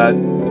class that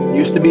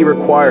used to be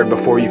required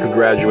before you could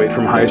graduate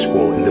from high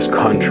school in this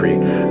country,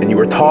 and you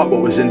were taught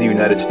what was in the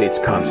United States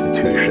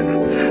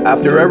Constitution.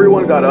 After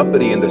everyone got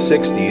uppity in the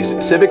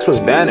 60s, civics was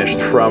banished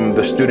from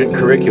the student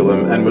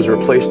curriculum and was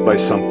replaced by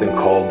something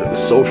called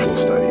social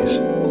studies.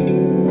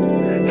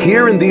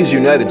 Here in these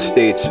United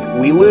States,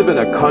 we live in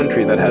a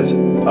country that has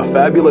a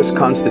fabulous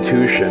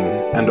constitution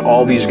and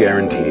all these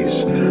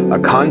guarantees, a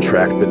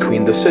contract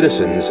between the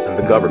citizens and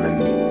the government.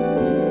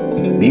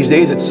 These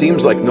days, it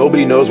seems like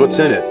nobody knows what's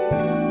in it.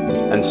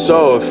 And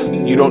so, if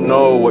you don't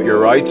know what your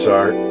rights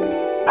are,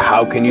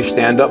 how can you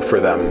stand up for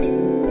them?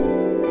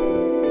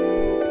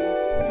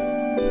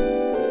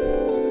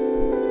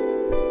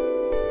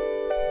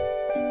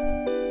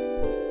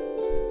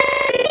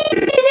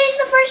 Today's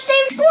the first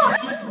day of school!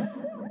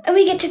 And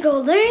we get to go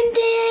learn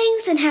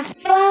things and have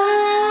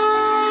fun.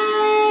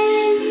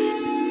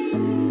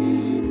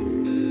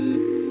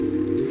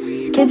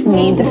 Kids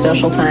need the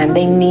social time.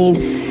 They need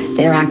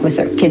to interact with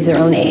their kids their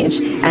own age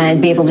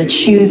and be able to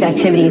choose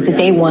activities that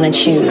they want to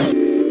choose.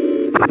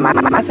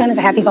 My son is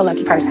a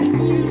happy-go-lucky person.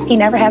 He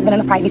never has been in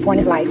a fight before in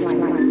his life.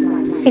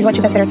 He's what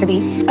you consider to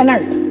be a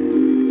nerd.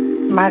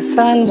 My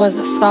son was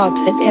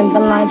assaulted in the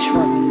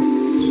lunchroom.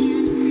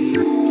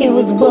 He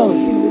was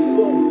bullied.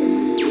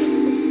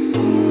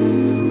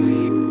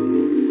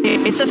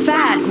 It's a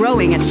fad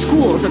growing at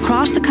schools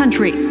across the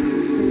country.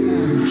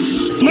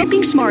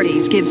 Smoking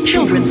Smarties gives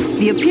children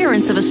the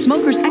appearance of a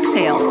smoker's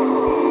exhale.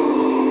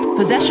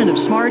 Possession of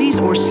Smarties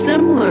or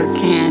similar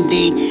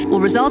candy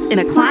will result in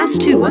a Class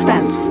 2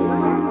 offense.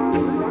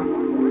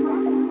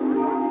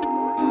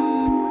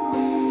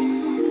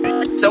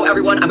 So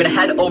everyone, I'm gonna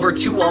head over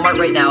to Walmart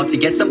right now to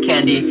get some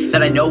candy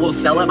that I know will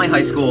sell at my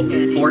high school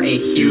for a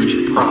huge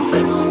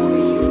profit.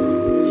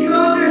 Do you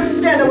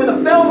understand that when the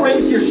bell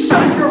rings, you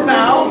shut your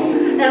mouths,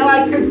 and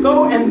I could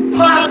go and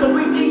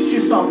possibly teach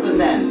you something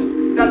then?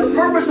 Now the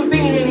purpose of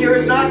being in here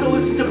is not to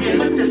listen to me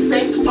look to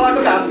sing to talk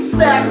about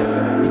sex.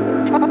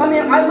 I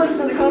mean, I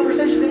listen to the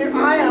conversations in here,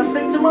 I am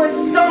sick to my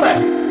stomach.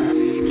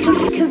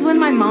 Because when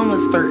my mom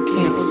was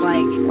 13, it was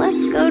like,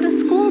 let's go to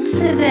school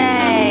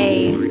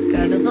today.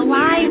 Go to the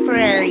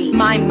library.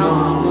 My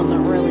mom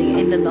wasn't really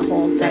into the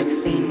whole sex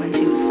scene when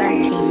she was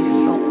 13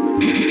 years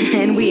old.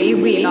 And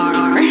we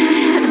are.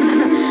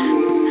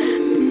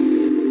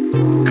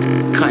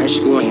 Kind of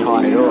school ain't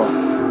hard at all.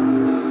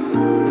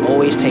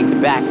 Always take the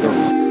back door.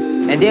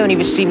 And they don't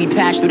even see me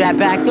pass through that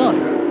back door.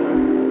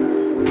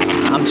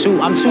 I'm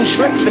too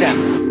strict for them.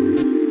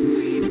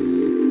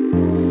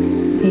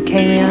 He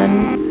came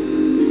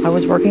in, I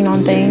was working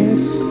on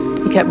things.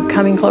 He kept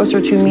coming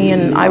closer to me,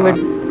 and I would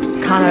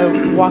kind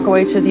of walk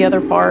away to the other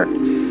part,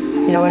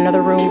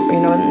 another room,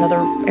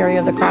 another area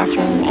of the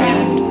classroom,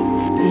 and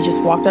he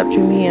just walked up to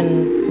me,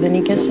 and then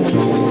he kissed me,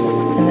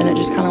 and then it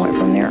just kind of went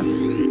from there.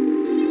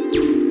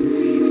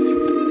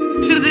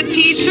 To the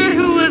teacher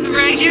who was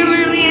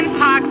regularly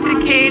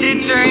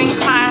intoxicated during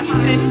class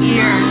this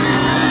year.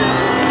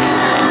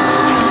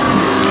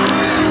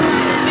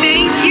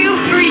 Thank you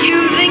for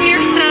using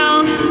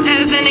yourself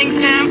as an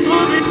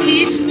example to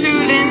teach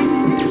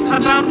students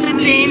about the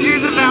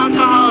dangers of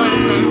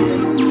alcoholism.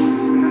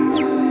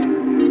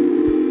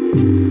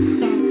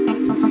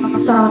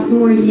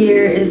 Sophomore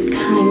year is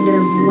kind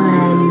of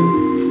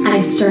when I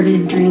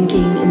started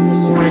drinking in the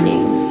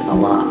mornings a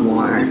lot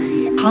more.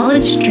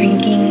 College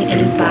drinking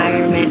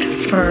environment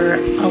for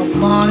a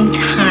long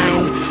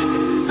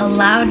time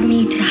allowed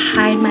me to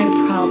hide my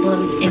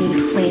problems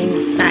in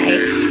plain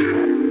sight.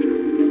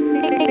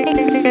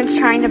 Students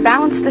trying to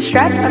balance the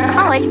stress of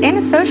college and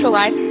a social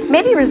life,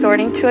 maybe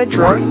resorting to a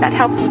drug that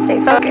helps them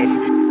stay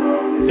focused.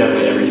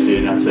 Definitely every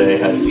student, I'd say,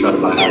 has tried to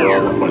buy Adderall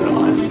at one point in their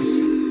life.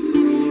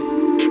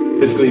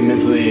 Physically,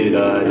 mentally, it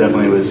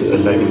definitely was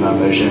affecting my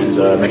emotions,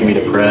 making me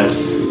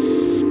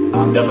depressed.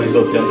 I'm definitely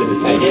still tempted to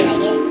take it.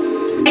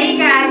 Hey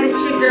guys,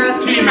 it's your girl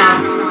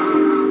Tina.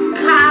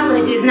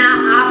 College is now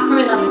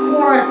offering a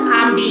course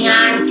on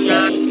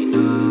Beyonce.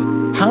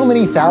 How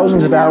many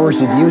thousands of hours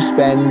did you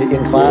spend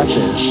in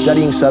classes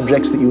studying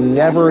subjects that you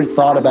never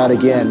thought about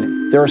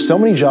again? There are so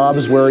many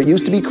jobs where it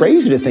used to be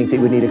crazy to think they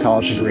would need a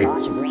college degree.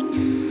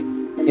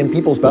 In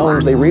people's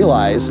bones, they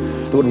realize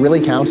that what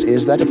really counts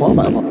is that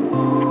diploma.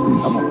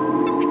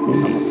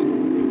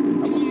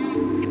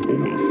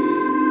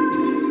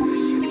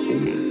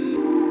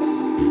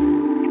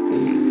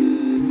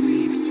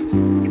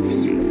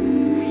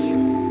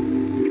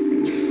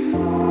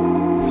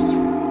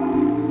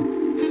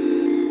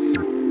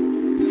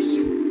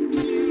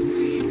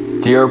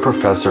 Dear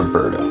Professor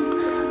Berta,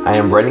 I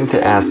am writing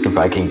to ask if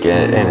I can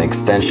get an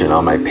extension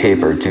on my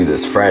paper due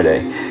this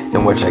Friday,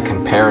 in which I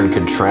compare and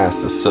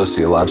contrast the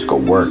sociological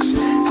works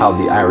How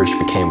the Irish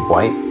Became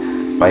White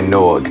by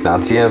Noah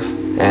Ignatieff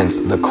and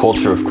The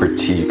Culture of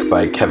Critique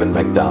by Kevin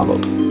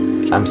MacDonald.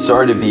 I'm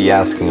sorry to be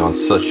asking on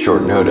such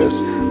short notice,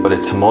 but a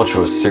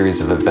tumultuous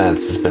series of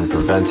events has been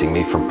preventing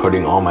me from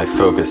putting all my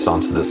focus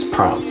onto this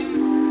prompt.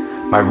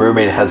 My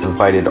roommate has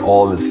invited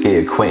all of his gay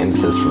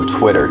acquaintances from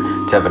Twitter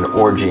to have an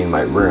orgy in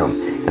my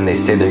room, and they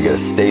say they're gonna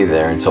stay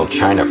there until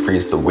China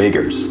frees the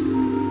Uyghurs.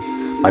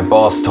 My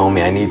boss told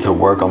me I need to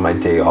work on my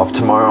day off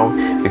tomorrow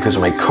because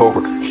my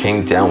coworker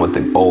came down with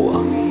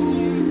Ebola.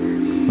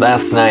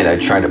 Last night I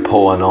tried to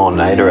pull an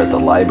all-nighter at the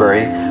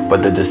library,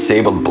 but the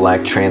Disabled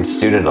Black Trans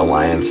Student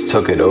Alliance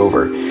took it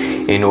over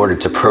in order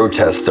to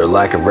protest their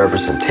lack of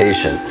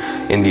representation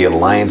in the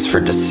Alliance for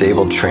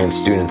Disabled Trans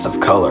Students of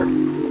Color.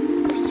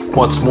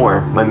 What's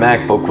more, my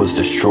MacBook was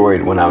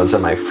destroyed when I was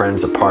at my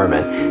friend's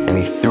apartment, and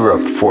he threw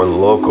up Four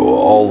Loko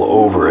all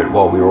over it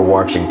while we were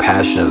watching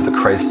Passion of the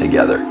Christ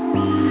together.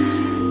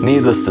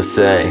 Needless to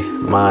say,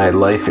 my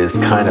life is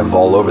kind of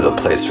all over the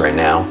place right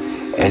now,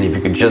 and if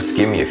you could just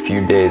give me a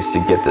few days to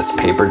get this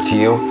paper to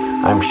you,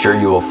 I'm sure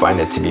you will find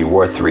it to be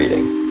worth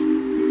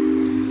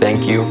reading.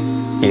 Thank you,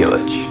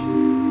 Helich.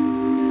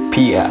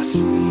 P.S.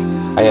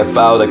 I have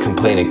filed a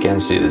complaint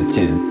against you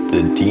to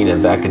the Dean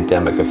of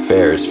Academic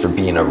Affairs for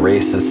being a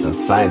racist and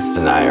science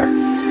denier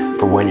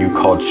for when you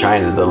called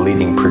China the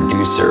leading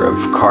producer of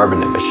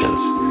carbon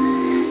emissions.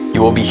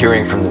 You will be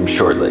hearing from them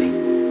shortly.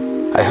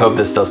 I hope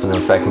this doesn't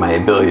affect my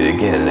ability to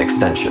get an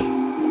extension.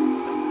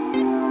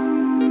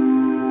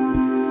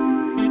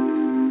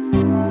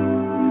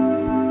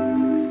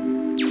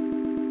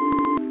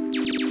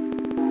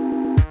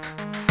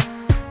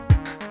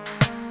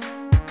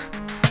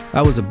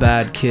 I was a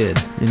bad kid,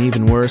 and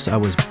even worse, I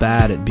was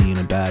bad at being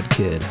a bad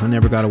kid. I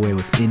never got away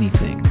with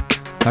anything.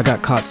 I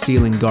got caught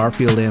stealing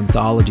Garfield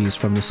anthologies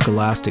from the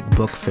Scholastic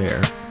Book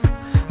Fair.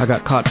 I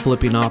got caught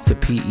flipping off the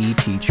PE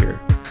teacher.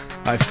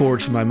 I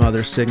forged my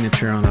mother's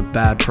signature on a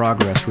bad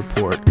progress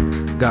report.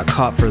 Got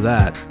caught for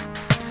that.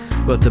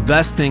 But the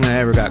best thing I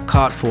ever got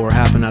caught for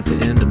happened at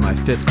the end of my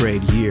 5th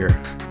grade year.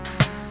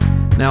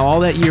 Now, all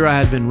that year I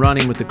had been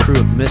running with a crew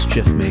of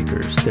mischief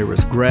makers. There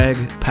was Greg,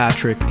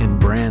 Patrick, and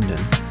Brandon.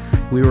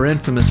 We were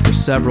infamous for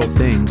several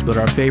things, but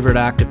our favorite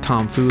act of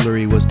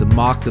tomfoolery was to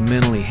mock the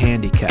mentally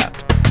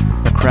handicapped,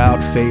 a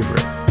crowd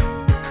favorite.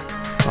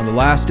 On the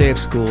last day of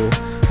school,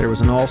 there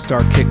was an all-star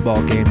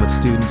kickball game with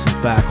students and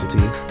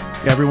faculty.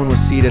 Everyone was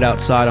seated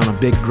outside on a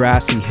big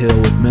grassy hill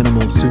with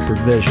minimal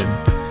supervision.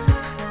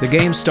 The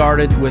game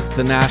started with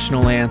the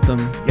national anthem.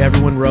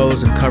 Everyone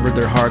rose and covered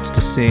their hearts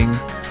to sing.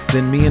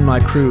 Then me and my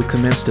crew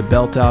commenced to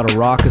belt out a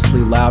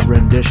raucously loud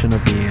rendition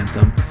of the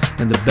anthem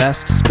and the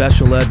best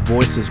special ed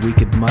voices we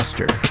could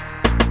muster.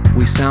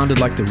 We sounded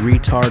like the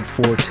retard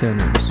four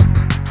tenors.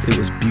 It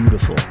was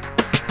beautiful,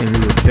 and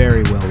we were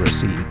very well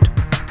received.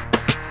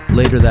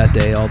 Later that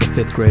day, all the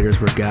 5th graders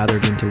were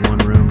gathered into one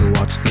room to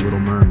watch The Little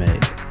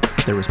Mermaid.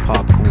 There was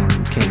popcorn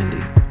and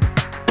candy.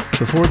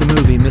 Before the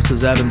movie,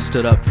 Mrs. Evans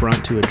stood up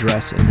front to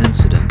address an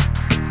incident.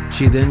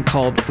 She then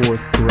called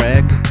forth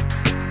Greg,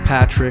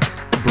 Patrick,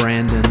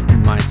 Brandon,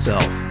 and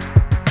myself.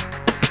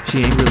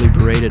 She angrily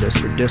berated us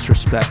for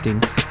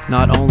disrespecting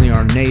not only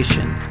our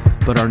nation,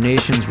 but our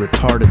nation's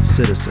retarded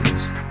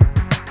citizens.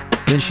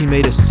 Then she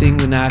made us sing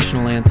the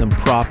national anthem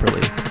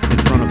properly in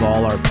front of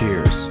all our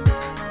peers.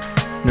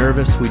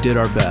 Nervous, we did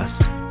our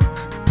best.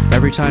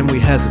 Every time we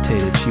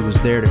hesitated, she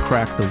was there to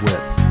crack the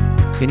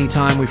whip.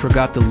 Anytime we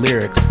forgot the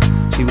lyrics,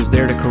 she was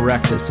there to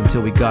correct us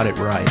until we got it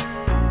right.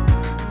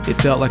 It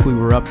felt like we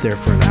were up there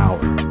for an hour.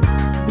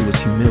 It was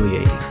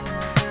humiliating.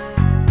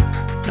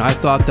 I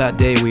thought that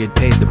day we had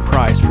paid the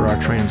price for our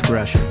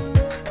transgression.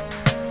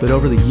 But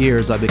over the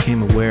years, I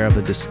became aware of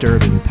a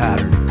disturbing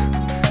pattern.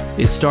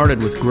 It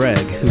started with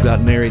Greg, who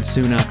got married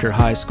soon after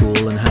high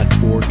school and had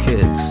 4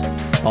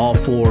 kids, all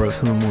 4 of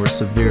whom were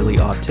severely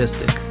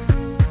autistic.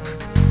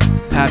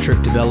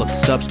 Patrick developed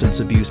substance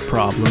abuse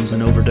problems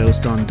and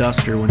overdosed on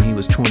Duster when he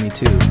was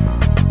 22.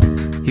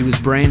 He was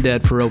brain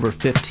dead for over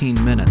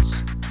 15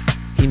 minutes.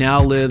 He now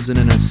lives in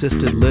an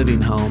assisted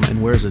living home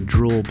and wears a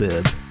drool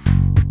bib.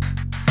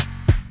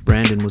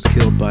 Brandon was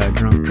killed by a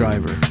drunk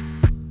driver.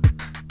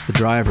 The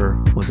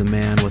driver was a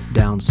man with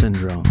Down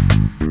syndrome.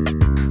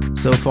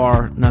 So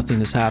far, nothing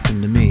has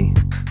happened to me.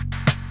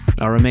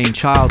 I remain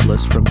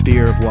childless from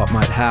fear of what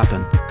might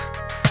happen.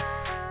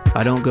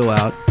 I don't go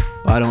out,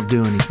 I don't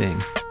do anything.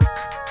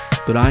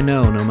 But I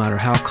know no matter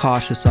how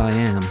cautious I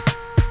am,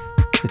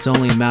 it's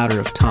only a matter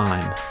of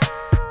time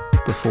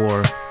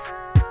before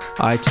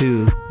I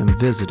too am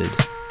visited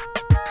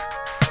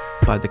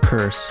by the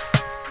curse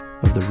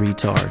of the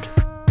retard.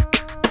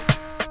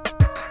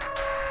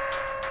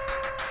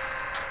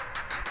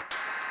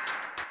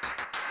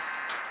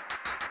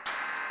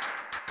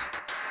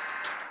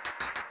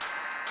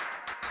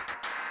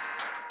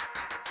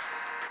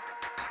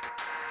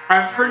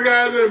 I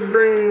forgot to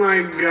bring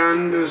my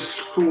gun to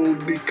school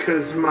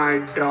because my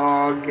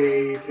dog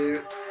ate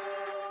it.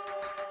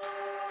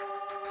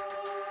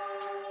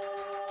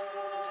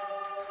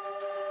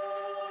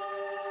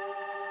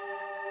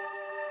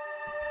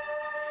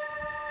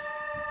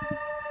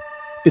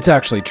 It's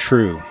actually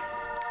true.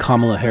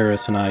 Kamala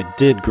Harris and I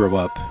did grow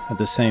up at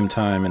the same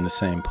time in the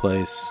same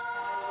place.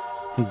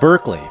 In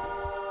Berkeley.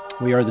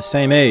 We are the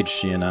same age,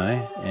 she and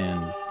I,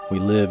 and we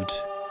lived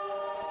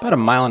about 1.5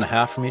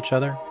 miles from each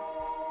other.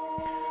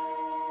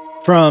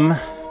 From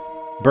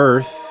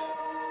birth,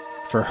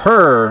 for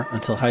her,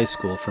 until high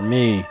school. For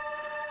me,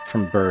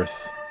 from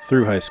birth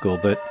through high school.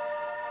 But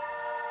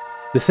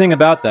the thing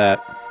about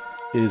that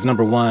is,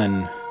 number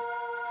one,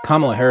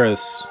 Kamala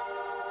Harris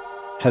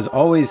has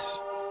always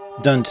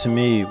done to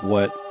me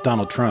what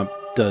Donald Trump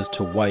does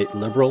to white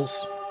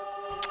liberals.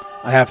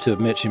 I have to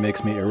admit, she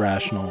makes me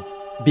irrational.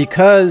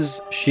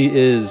 Because she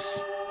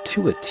is,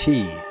 to a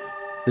T,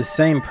 the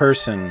same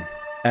person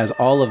as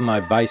all of my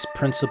vice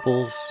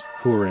principals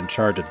who were in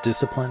charge of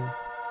discipline.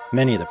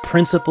 Many of the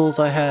principals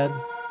I had,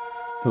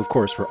 who of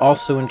course were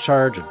also in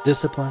charge of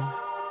discipline.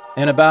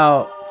 And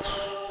about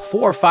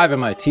 4 or 5 of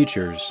my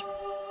teachers,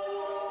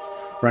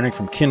 running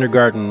from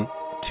kindergarten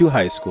to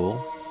high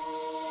school.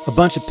 A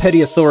bunch of petty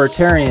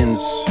authoritarians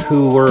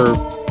who were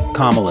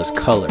Kamala's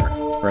color,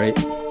 right?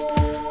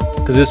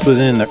 Because this was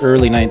in the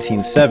early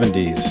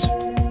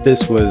 1970s.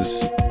 This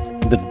was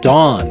the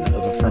dawn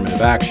of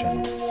affirmative action.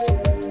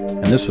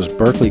 And this was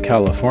Berkeley,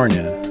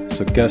 California.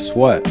 So guess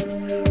what?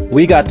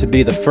 We got to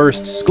be the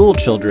first school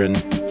children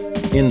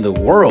in the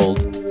world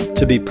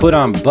to be put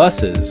on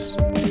buses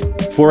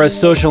for a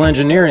social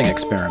engineering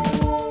experiment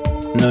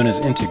known as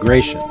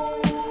integration.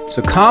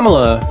 So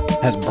Kamala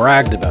has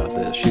bragged about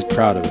this. She's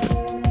proud of it.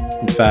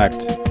 In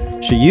fact,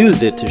 she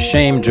used it to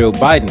shame Joe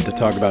Biden, to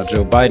talk about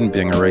Joe Biden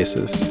being a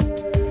racist.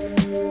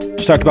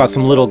 She talked about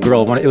some little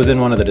girl, it was in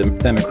one of the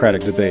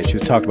Democratic debates. She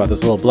was talking about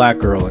this little black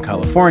girl in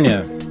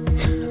California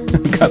who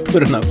got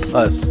put on a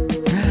bus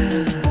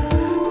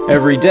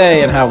every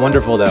day and how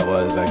wonderful that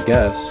was, I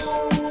guess.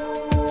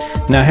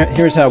 Now,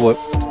 here's how it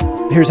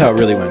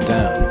really went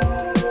down.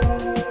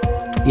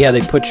 Yeah,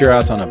 they put your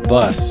ass on a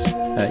bus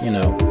at,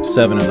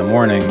 7 in the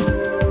morning.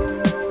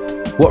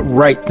 What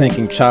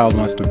right-thinking child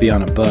wants to be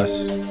on a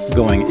bus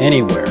going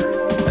anywhere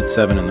at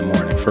 7 in the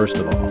morning, first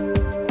of all?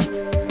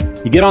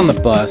 You get on the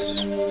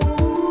bus.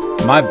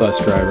 My bus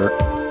driver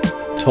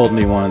told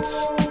me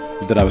once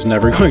that I was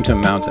never going to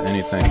amount to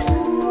anything.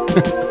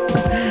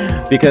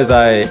 Because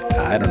I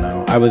don't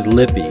know, I was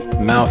lippy,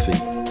 mouthy.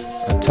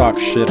 I talk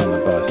shit on the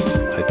bus,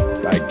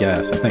 I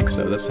guess. I think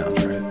so, that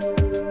sounds right.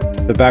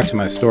 But back to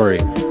my story.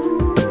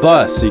 The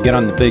bus, so you get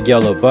on the big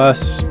yellow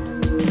bus,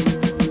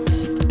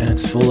 and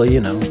it's full of,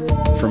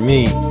 for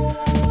me,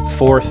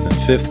 4th and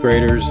 5th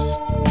graders,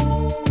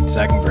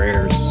 2nd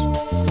graders.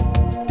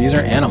 These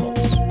are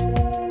animals.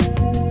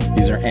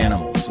 These are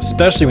animals,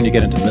 especially when you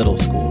get into middle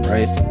school,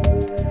 right?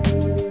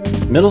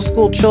 Middle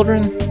school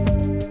children,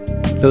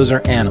 those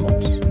are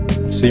animals.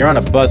 So you're on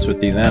a bus with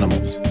these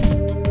animals.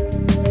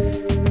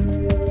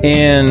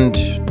 And,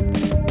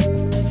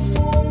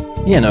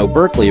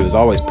 Berkeley was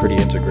always pretty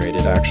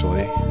integrated,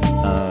 actually.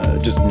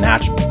 Just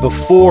natural.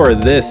 Before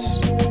this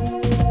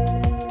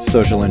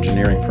social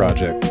engineering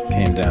project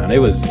came down, it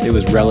was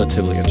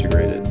relatively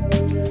integrated.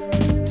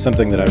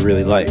 Something that I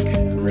really like.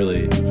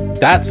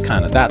 That's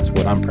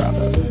what I'm proud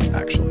of,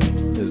 actually,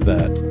 is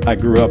that I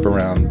grew up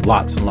around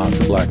lots and lots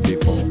of black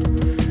people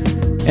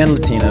and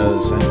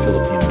Latinos and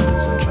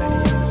Filipinos and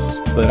Chinese,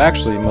 but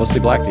actually mostly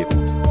black people.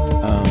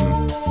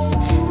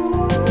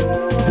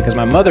 Because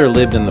my mother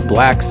lived in the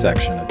black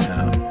section of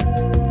town,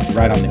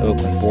 right on the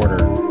Oakland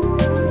border.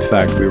 In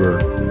fact, we were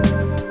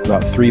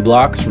about 3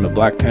 blocks from the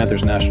Black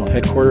Panthers National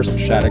Headquarters on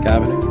Shattuck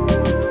Avenue.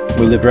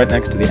 We lived right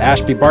next to the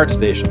Ashby BART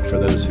station, for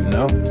those who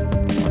know,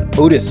 on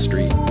Otis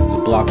Street. It's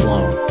a block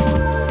long.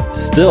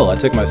 Still, I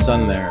took my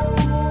son there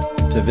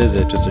to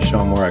visit just to show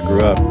him where I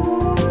grew up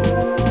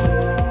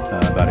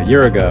about a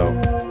year ago.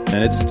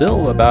 And it's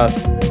still about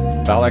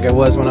like it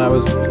was when I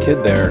was a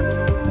kid there,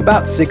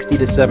 about 60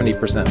 to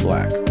 70%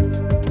 black.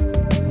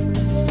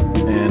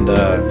 And,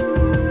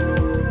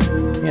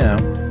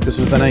 this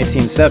was the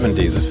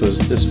 1970s.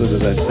 This was,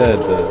 as I said,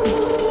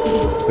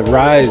 the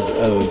rise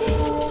of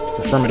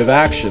affirmative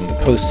action, the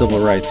post-civil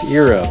rights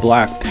era,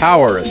 black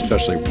power,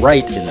 especially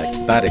right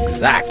in that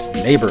exact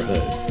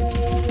neighborhood,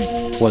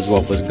 was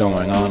what was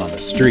going on the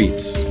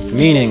streets,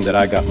 meaning that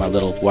I got my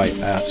little white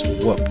ass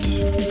whooped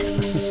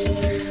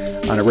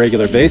on a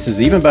regular basis,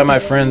 even by my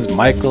friends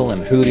Michael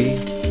and Hootie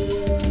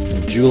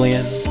and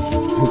Julian,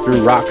 who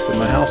threw rocks at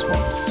my house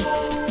once.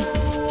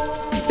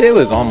 It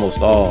was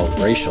almost all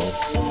racial.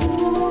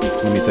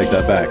 Let me take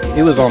that back.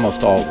 It was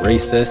almost all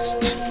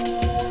racist,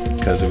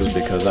 because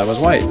I was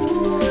white.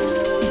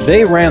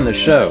 They ran the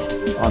show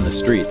on the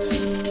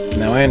streets.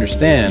 Now, I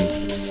understand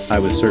I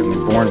was certainly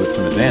born with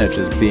some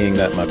advantages, being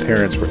that my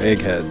parents were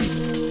eggheads.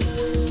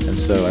 And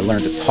so I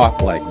learned to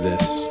talk like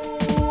this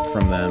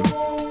from them.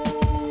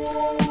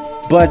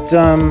 But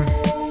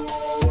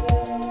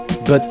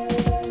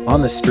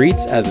on the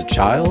streets as a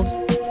child,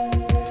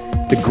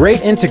 the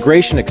great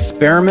integration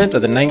experiment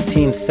of the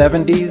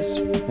 1970s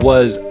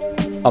was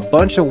a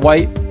bunch of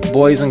white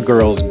boys and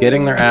girls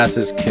getting their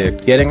asses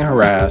kicked, getting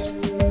harassed,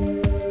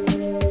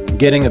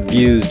 getting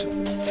abused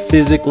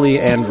physically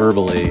and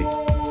verbally,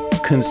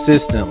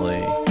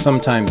 consistently,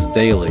 sometimes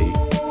daily,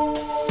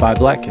 by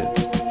black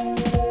kids.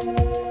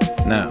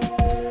 Now,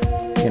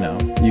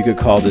 you could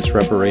call this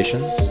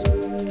reparations.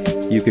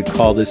 You could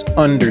call this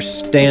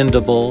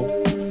understandable,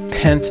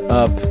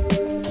 pent-up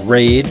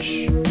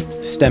rage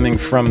stemming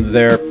from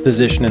their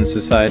position in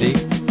society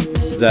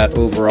that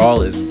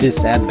overall is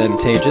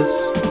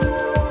disadvantageous.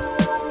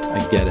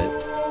 I get it.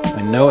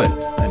 I know it.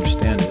 I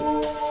understand it.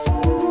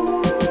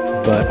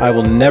 But I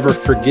will never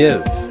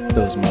forgive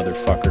those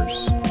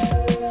motherfuckers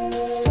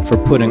for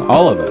putting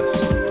all of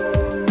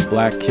us,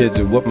 black kids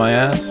who whoop my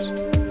ass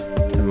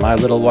and my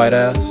little white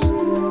ass,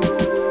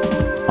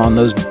 on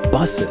those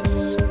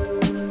buses.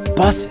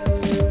 Buses.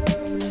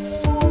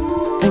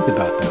 Think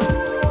about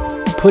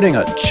that. Putting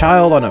a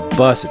child on a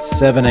bus at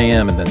 7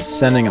 a.m. and then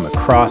sending him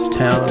across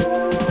town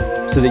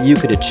so that you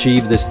could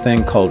achieve this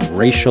thing called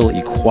racial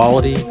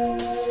equality,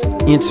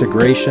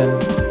 integration,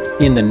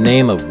 in the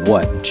name of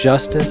what?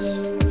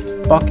 Justice?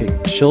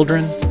 Fucking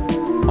children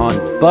on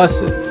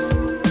buses.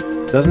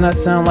 Doesn't that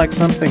sound like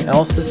something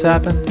else that's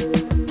happened?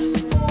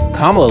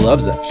 Kamala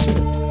loves that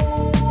shit.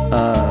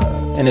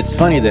 And it's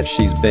funny that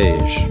she's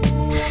beige.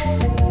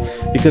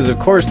 Because of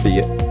course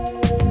the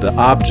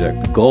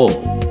object, the goal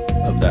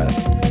of that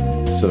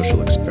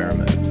social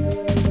experiment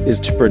is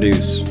to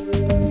produce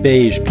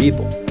beige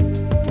people.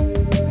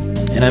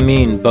 And I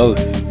mean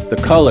both the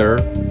color,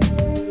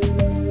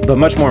 but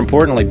much more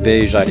importantly,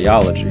 beige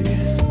ideology,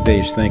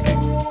 beige thinking,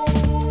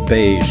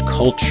 beige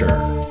culture.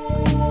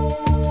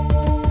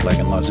 Like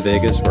in Las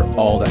Vegas, where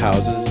all the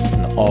houses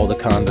and all the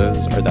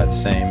condos are that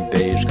same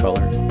beige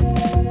color.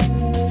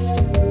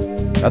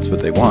 That's what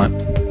they want.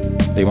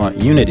 They want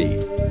unity.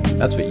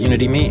 That's what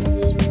unity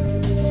means.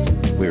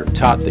 We were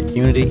taught that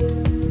unity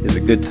is a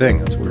good thing.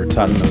 That's what we were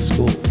taught in those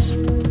schools.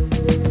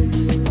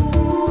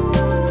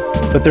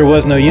 But there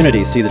was no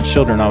unity. See, the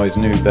children always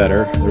knew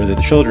better, or the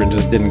children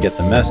just didn't get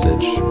the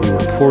message. We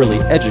were poorly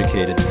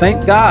educated.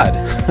 Thank God.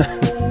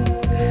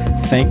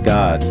 Thank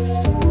God.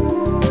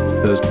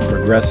 Those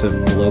progressive,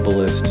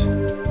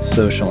 globalist,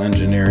 social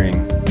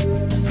engineering,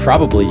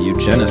 probably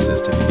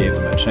eugenicists if you gave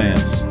them a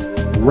chance.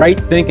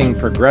 Right-thinking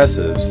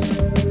progressives.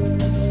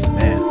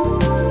 Man.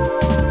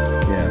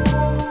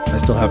 Yeah. I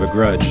still have a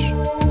grudge.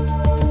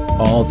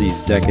 All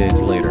these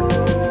decades later.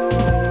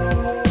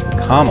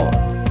 Kamala,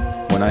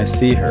 when I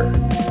see her,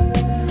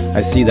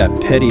 I see that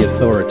petty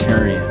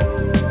authoritarian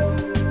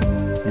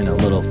in a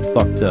little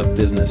fucked up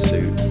business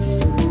suit.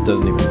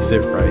 Doesn't even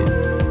fit right.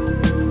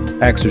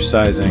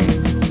 Exercising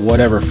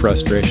whatever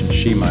frustration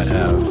she might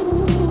have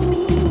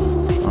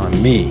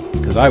on me,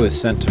 because I was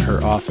sent to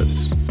her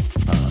office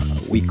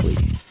weekly.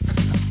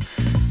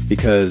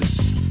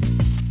 Because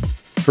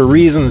for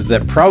reasons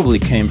that probably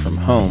came from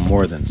home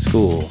more than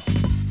school,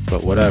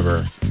 but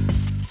whatever,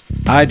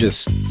 I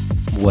just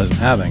wasn't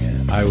having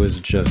it. I was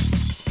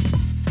just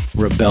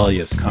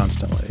rebellious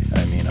constantly.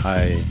 I mean,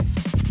 I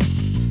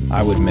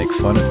would make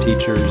fun of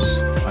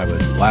teachers. I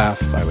would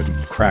laugh. I would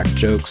crack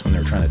jokes when they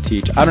were trying to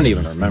teach. I don't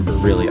even remember,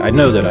 really. I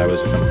know that I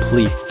was a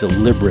complete,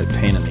 deliberate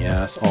pain in the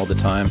ass all the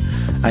time.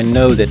 I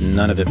know that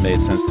none of it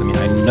made sense to me.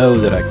 I know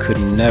that I could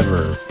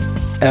never,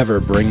 ever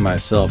bring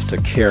myself to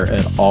care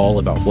at all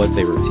about what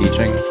they were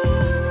teaching.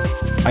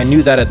 I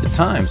knew that at the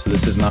time, so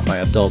this is not my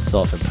adult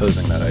self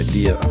imposing that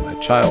idea on my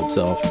child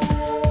self.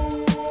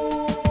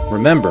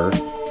 Remember,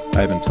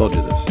 I haven't told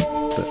you this,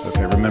 but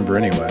okay, remember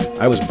anyway,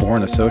 I was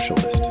born a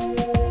socialist.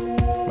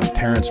 My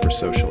parents were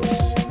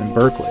socialists in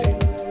Berkeley.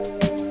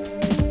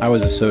 I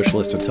was a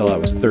socialist until I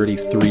was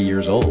 33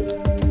 years old.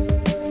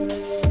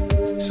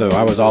 So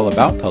I was all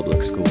about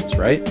public schools,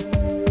 right?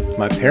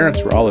 My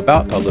parents were all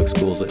about public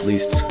schools, at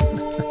least.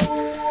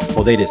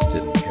 Well, they just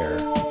didn't care,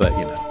 but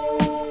you know,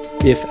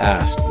 if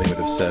asked, they would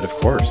have said, of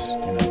course,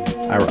 you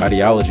know, our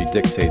ideology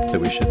dictates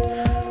that we should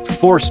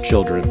force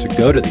children to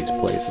go to these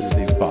places,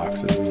 these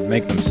boxes, and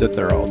make them sit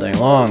there all day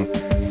long.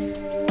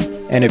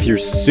 And if you're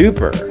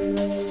super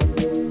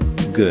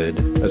good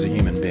as a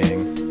human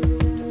being,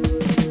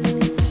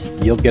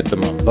 you'll get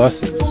them on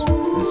buses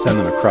and send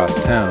them across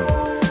town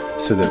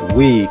so that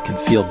we can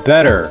feel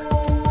better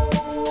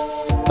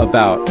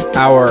about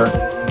our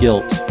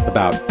guilt,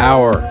 about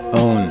our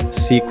own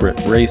secret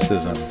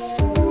racism.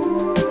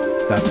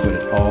 That's what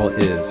it all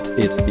is.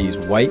 It's these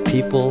white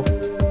people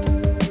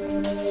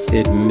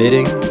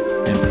admitting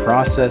and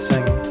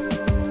processing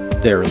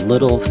their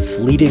little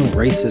fleeting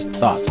racist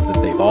thoughts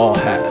that they've all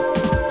had.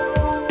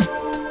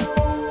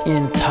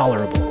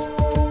 Intolerable.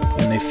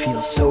 And they feel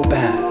so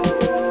bad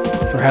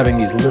for having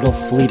these little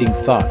fleeting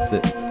thoughts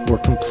that were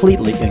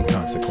completely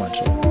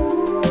inconsequential.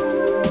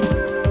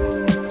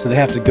 So they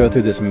have to go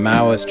through this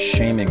Maoist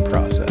shaming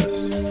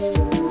process,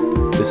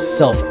 this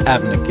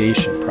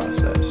self-abnegation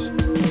process.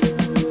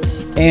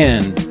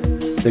 And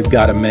they've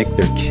got to make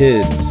their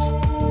kids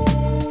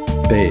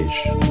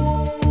beige,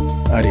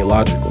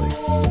 ideologically.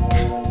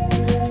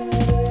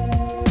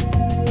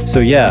 So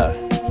yeah,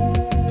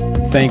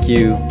 thank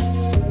you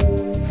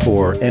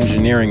for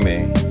engineering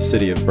me,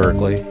 City of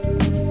Berkeley,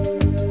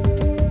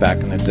 back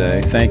in the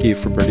day. Thank you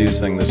for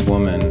producing this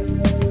woman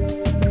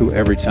who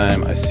every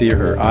time I see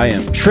her, I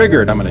am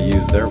triggered. I'm going to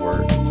use their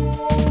word.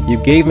 You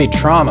gave me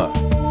trauma.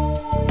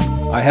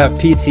 I have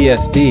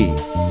PTSD.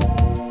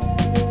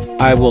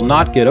 I will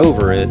not get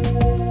over it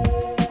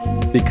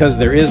because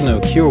there is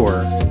no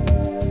cure,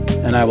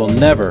 and I will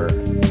never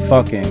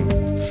fucking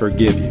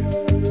forgive you.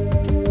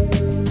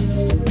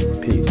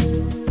 Peace.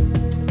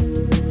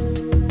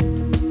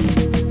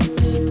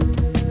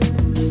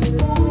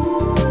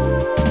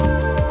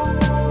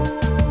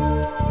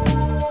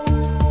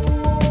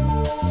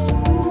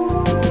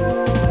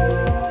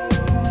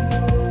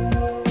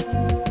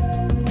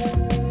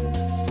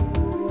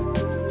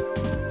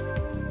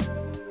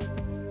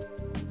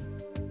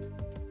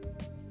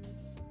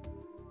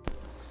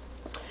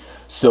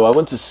 So I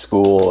went to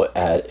school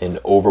at an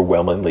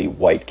overwhelmingly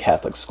white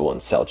Catholic school in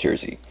South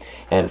Jersey.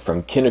 And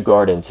from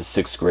kindergarten to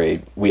 6th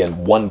grade, we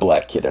had one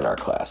black kid in our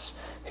class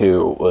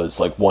who was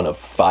like one of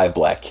 5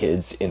 black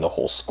kids in the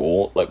whole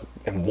school.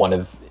 And one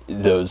of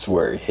those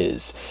were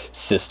his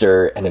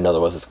sister and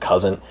another was his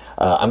cousin.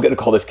 I'm going to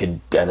call this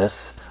kid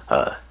Dennis.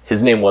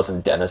 His name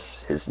wasn't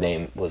Dennis. His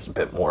name was a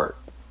bit more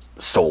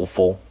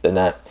soulful than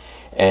that.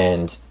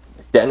 And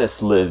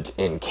Dennis lived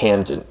in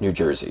Camden, New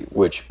Jersey,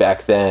 which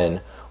back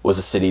then was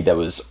a city that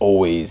was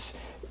always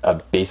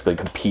basically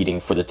competing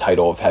for the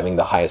title of having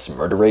the highest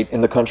murder rate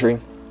in the country.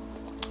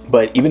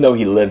 But even though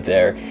he lived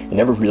there, it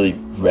never really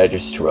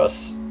registered to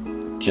us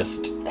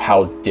just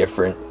how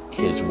different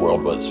his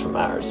world was from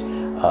ours.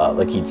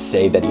 Like he'd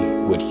say that he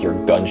would hear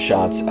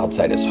gunshots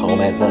outside his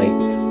home at night.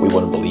 We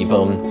wouldn't believe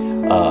him.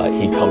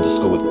 He'd come to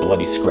school with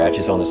bloody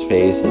scratches on his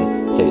face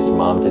and say his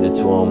mom did it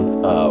to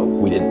him.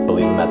 We didn't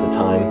believe him at the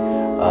time.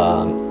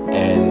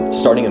 And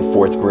starting in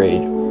 4th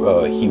grade,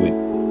 he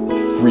would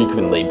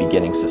frequently be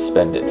getting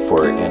suspended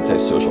for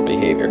antisocial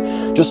behavior.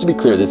 Just to be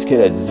clear, this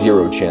kid had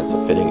zero chance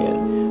of fitting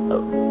in.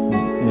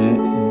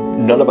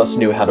 None of us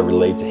knew how to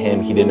relate to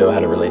him. He didn't know how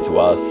to relate to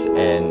us,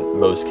 and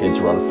most kids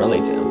were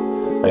unfriendly to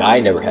him. Like, I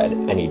never had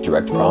any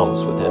direct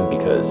problems with him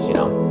because, you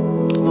know,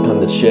 I'm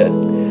the shit.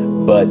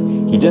 But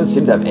he didn't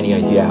seem to have any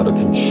idea how to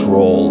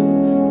control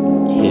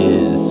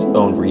his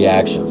own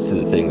reactions to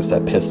the things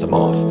that pissed him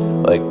off.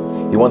 Like,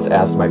 he once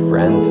asked my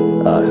friend,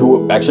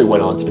 who actually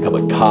went on to become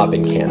a cop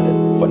in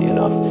Camden, funny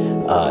enough,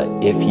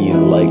 if he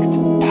liked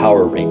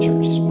Power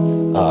Rangers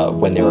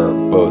when they were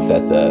both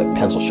at the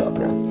pencil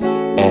sharpener.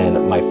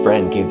 And my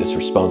friend gave this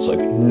response like,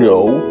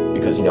 no,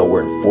 because, you know,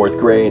 we're in 4th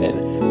grade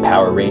and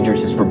Power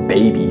Rangers is for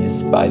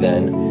babies by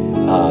then.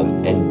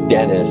 And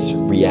Dennis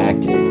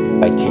reacted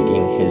by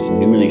taking his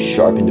newly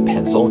sharpened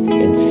pencil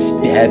and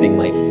stabbing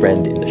my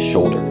friend in the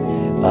shoulder.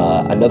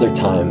 Another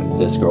time,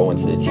 this girl went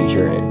to the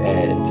teacher,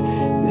 and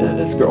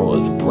this girl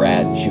was a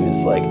brat. She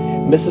was like,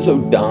 Mrs.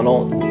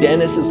 O'Donnell,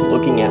 Dennis is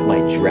looking at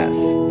my dress.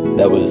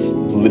 That was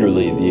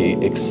literally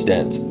the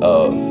extent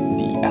of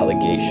the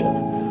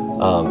allegation.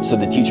 So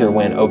the teacher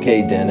went,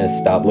 okay, Dennis,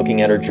 stop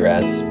looking at her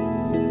dress,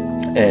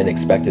 and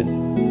expected,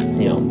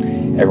 you know,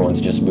 everyone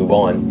to just move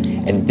on.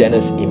 And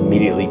Dennis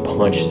immediately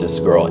punched this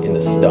girl in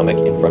the stomach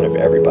in front of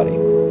everybody.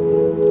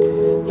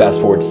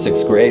 Fast forward to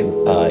 6th grade,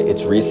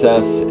 it's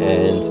recess,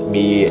 and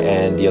me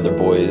and the other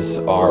boys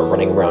are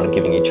running around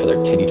giving each other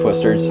titty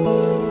twisters.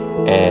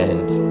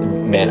 And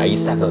man, I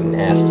used to have the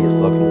nastiest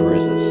looking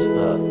bruises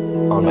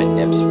on my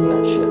nips from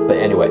that shit. But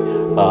anyway,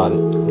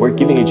 we're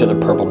giving each other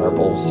purple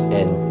nurples,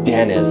 and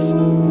Dennis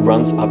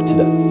runs up to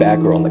the fat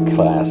girl in the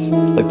class,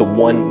 like the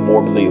one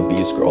morbidly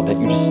obese girl that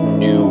you just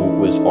knew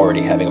was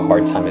already having a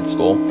hard time at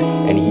school,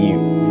 and he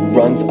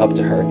runs up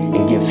to her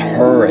and gives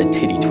her a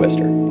titty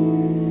twister.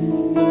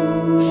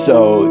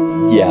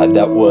 So yeah,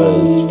 that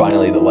was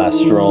finally the last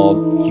straw.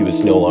 He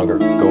was no longer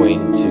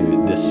going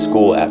to this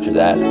school after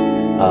that,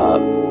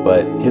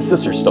 but his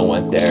sister still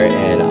went there,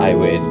 and I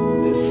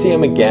would see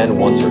him again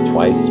once or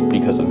twice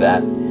because of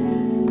that.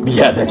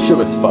 Yeah, that shit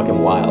was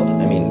fucking wild.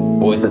 I mean,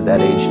 boys at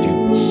that age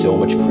do so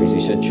much crazy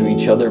shit to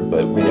each other,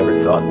 but we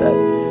never thought that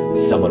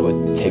someone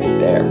would take it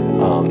there.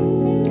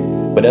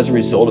 But as a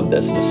result of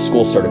this, the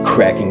school started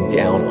cracking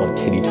down on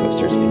titty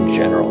twisters in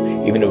general,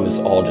 even if it was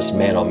all just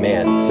man on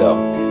man. So,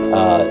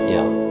 you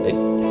know,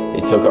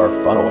 they took our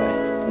fun away.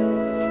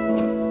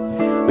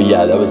 But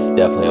yeah, that was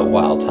definitely a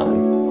wild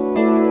time.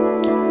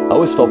 I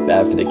always felt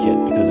bad for the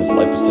kid because his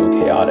life was so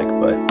chaotic,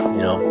 but,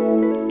 you know,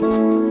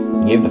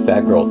 he gave the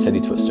fat girl a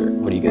titty twister.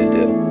 What are you gonna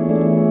do?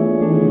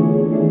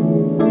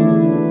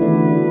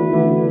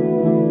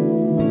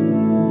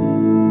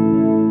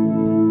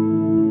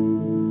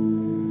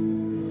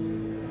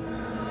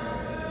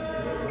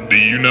 Do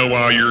you know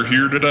why you're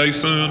here today,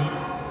 son?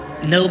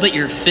 No, but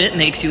your fit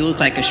makes you look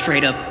like a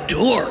straight-up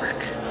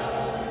dork.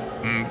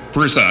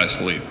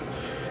 Precisely.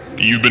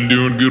 You've been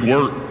doing good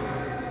work.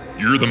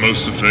 You're the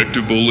most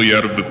effective bully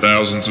out of the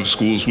thousands of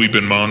schools we've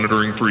been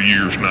monitoring for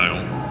years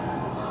now.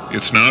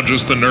 It's not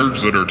just the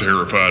nerds that are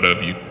terrified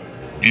of you.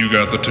 You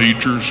got the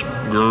teachers,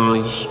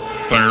 girls,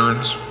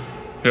 parents.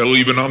 Hell,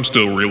 even I'm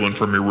still reeling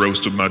from your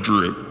roast of my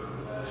drip.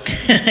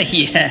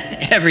 Yeah,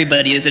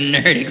 everybody is a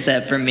nerd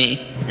except for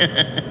me.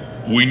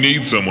 We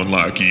need someone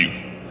like you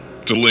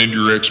to lend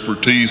your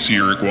expertise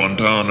here at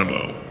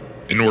Guantanamo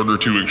in order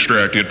to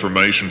extract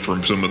information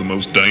from some of the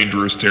most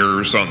dangerous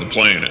terrorists on the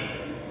planet.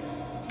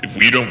 If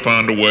we don't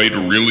find a way to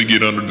really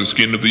get under the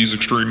skin of these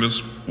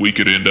extremists, we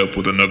could end up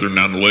with another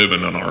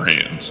 9/11 on our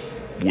hands,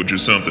 which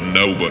is something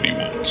nobody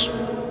wants.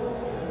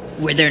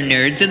 Were there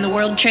nerds in the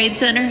World Trade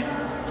Center?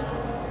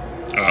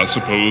 I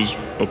suppose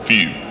a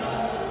few.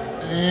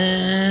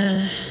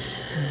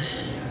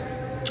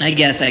 I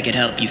guess I could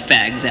help you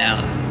fags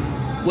out.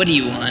 What do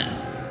you want?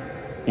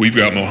 We've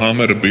got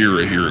Mohammed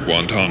Abira here at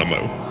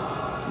Guantanamo,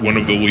 one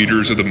of the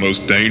leaders of the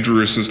most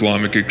dangerous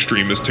Islamic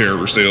extremist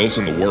terror cells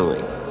in the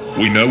world.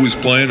 We know he's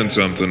planning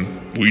something,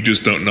 we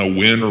just don't know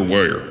when or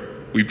where.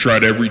 We've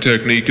tried every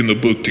technique in the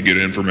book to get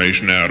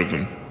information out of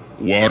him.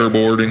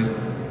 Waterboarding,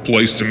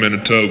 Placed him in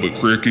a tub of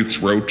crickets,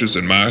 roaches,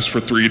 and mice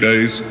for 3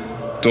 days.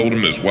 Told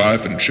him his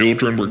wife and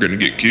children were going to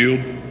get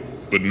killed,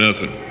 but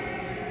nothing.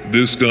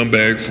 This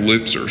scumbag's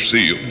lips are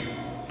sealed.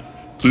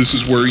 This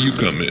is where you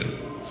come in.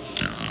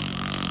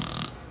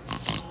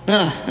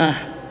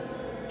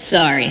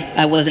 Sorry,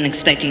 I wasn't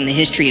expecting the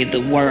history of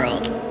the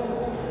world.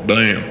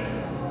 Damn,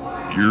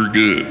 you're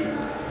good.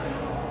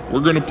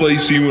 We're gonna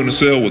place you in a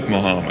cell with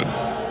Muhammad.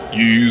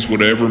 You use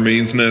whatever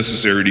means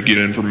necessary to get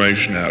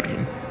information out of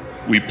him.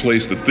 We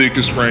placed the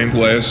thickest frame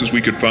glasses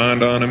we could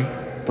find on him,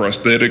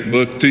 prosthetic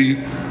buck teeth,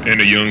 and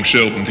a Young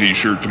Sheldon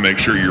t-shirt to make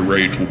sure your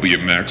rage will be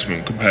at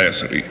maximum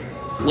capacity.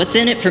 What's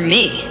in it for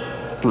me?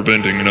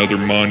 Preventing another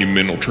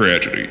monumental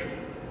tragedy.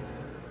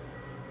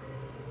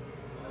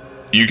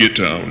 You get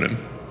to own him.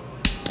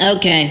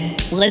 Okay,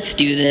 let's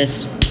do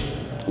this.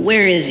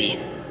 Where is he?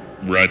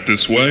 Right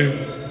this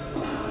way.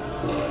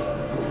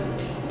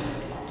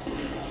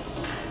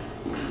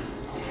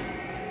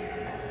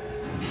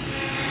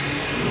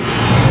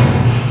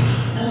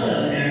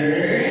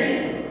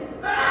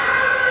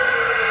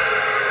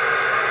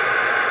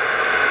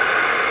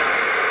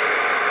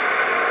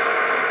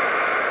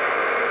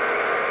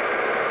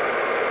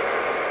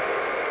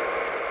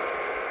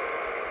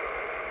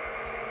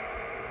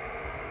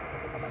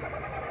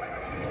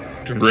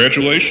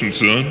 Congratulations,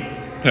 son.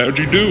 How'd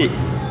you do it?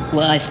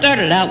 Well, I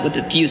started out with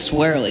a few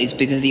swirlies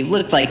because he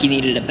looked like he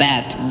needed a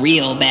bath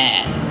real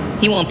bad.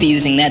 He won't be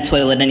using that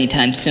toilet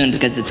anytime soon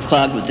because it's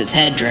clogged with his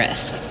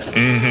headdress.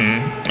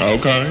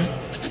 Okay.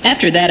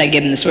 After that, I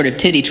gave him the sort of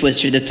titty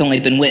twister that's only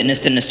been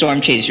witnessed in a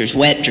storm chaser's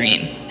wet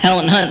dream.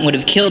 Helen Hunt would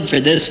have killed for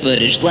this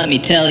footage, let me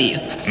tell you.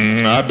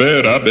 I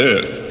bet.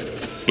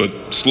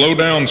 But slow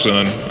down,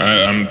 son.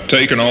 I'm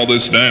taking all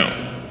this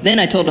down. Then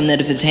I told him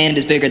that if his hand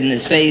is bigger than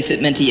his face,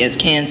 it meant he has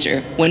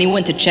cancer. When he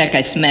went to check,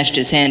 I smashed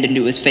his hand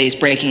into his face,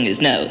 breaking his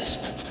nose.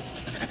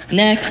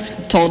 Next,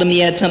 told him he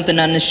had something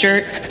on his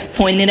shirt,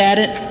 pointed at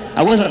it.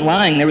 I wasn't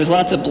lying, there was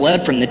lots of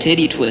blood from the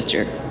titty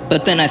twister.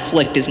 But then I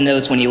flicked his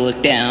nose when he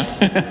looked down.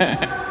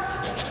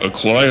 A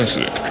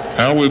classic.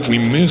 How have we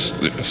missed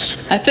this?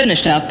 I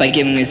finished off by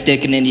giving his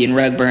dick an Indian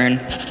rug burn.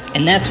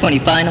 And that's when he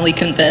finally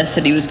confessed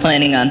that he was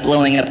planning on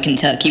blowing up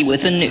Kentucky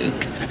with a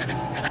nuke.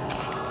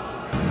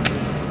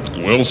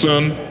 Well,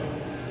 son,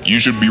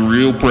 you should be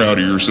real proud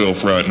of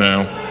yourself right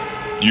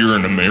now. You're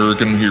an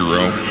American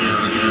hero.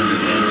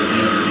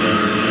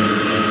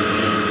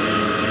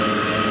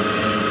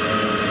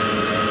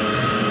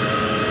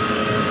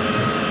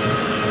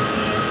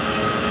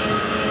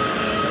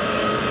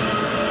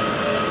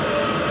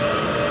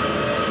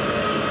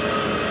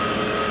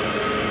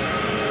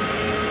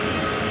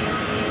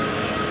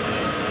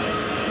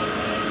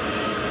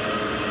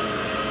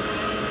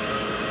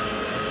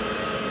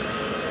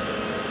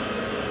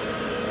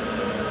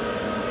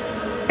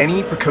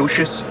 Any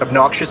precocious,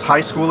 obnoxious high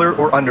schooler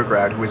or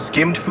undergrad who has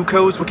skimmed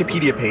Foucault's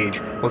Wikipedia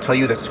page will tell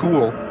you that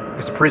school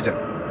is a prison.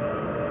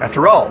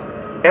 After all,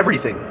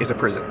 everything is a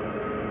prison.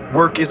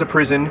 Work is a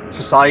prison,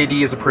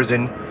 society is a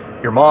prison,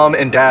 your mom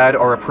and dad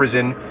are a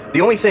prison.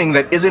 The only thing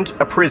that isn't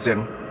a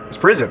prison is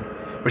prison,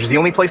 which is the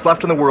only place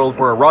left in the world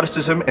where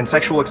eroticism and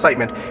sexual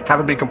excitement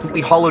haven't been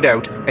completely hollowed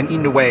out and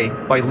eaten away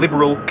by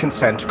liberal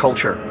consent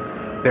culture.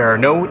 There are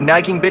no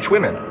nagging bitch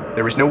women.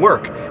 There is no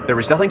work. There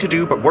is nothing to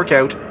do but work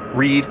out,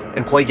 read,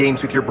 and play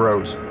games with your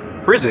bros.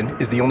 Prison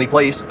is the only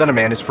place that a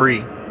man is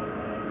free.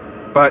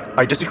 But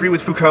I disagree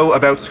with Foucault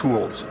about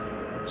schools.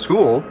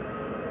 School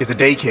is a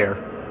daycare.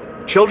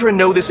 Children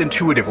know this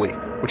intuitively,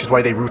 which is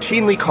why they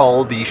routinely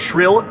call the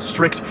shrill,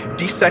 strict,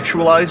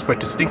 desexualized but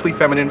distinctly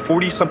feminine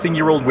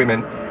 40-something-year-old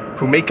women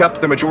who make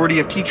up the majority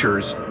of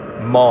teachers,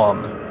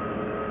 mom.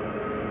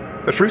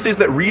 The truth is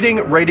that reading,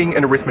 writing,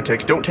 and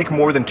arithmetic don't take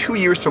more than 2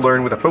 years to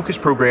learn with a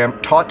focused program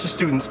taught to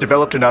students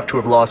developed enough to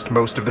have lost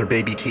most of their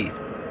baby teeth.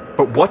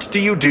 But what do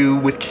you do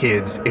with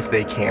kids if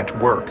they can't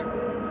work?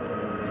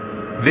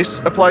 This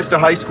applies to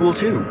high school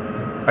too.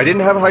 I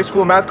didn't have high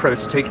school math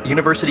credits to take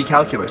university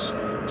calculus,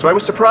 so I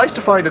was surprised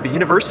to find that the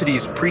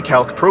university's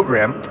pre-calc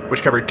program,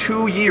 which covered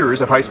 2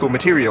 years of high school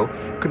material,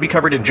 could be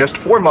covered in just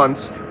 4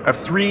 months of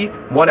 3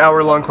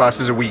 one-hour-long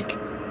classes a week.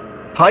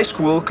 High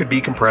school could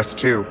be compressed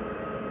too.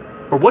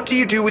 But what do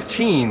you do with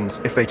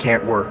teens if they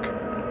can't work?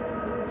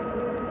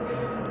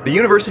 The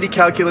university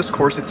calculus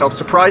course itself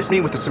surprised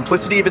me with the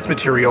simplicity of its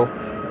material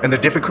and the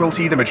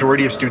difficulty the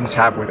majority of students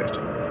have with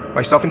it.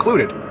 Myself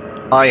included.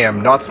 I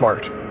am not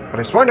smart, but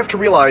I'm smart enough to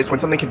realize when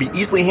something can be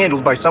easily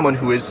handled by someone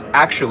who is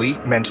actually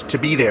meant to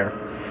be there.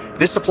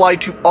 This applied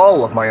to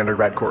all of my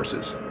undergrad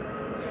courses.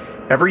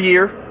 Every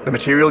year, the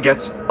material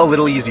gets a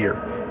little easier,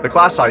 the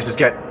class sizes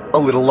get a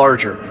little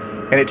larger,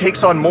 and it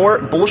takes on more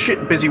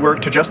bullshit busy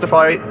work to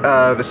justify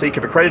the sake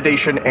of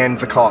accreditation and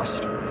the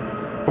cost.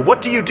 But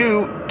what do you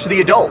do to the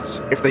adults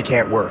if they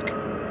can't work?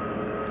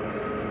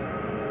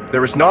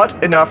 There is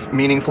not enough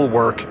meaningful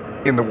work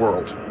in the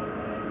world.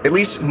 At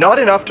least not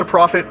enough to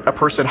profit a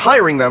person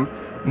hiring them,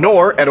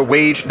 nor at a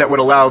wage that would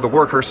allow the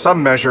worker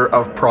some measure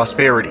of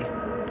prosperity.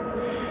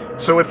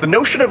 So if the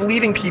notion of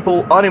leaving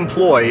people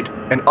unemployed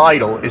and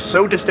idle is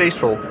so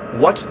distasteful,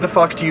 what the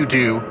fuck do you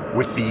do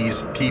with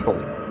these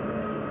people?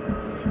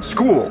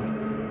 School.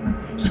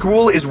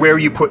 School is where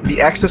you put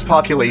the excess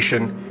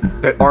population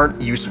that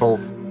aren't useful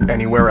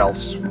anywhere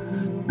else.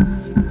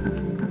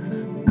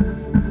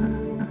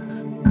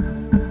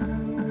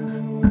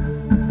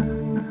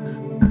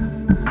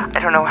 I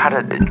don't know how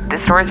to.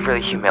 This story is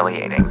really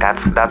humiliating.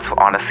 That's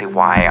honestly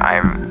why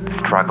I'm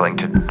struggling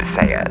to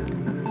say it.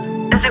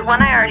 Is it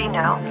one I already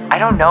know? I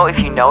don't know if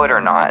you know it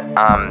or not.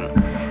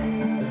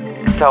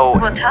 So.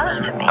 Well, tell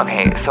it to me.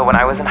 Okay, so when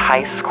I was in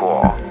high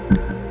school,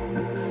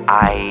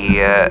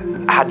 I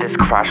had this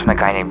crush on a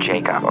guy named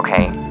Jacob.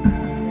 Okay.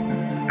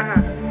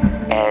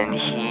 And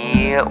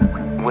he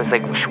was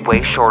like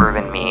way shorter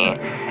than me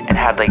and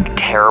had like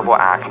terrible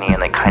acne and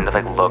like kind of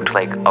like looked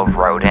like a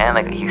rodent.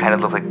 Like he kind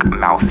of looked like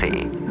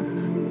mousy.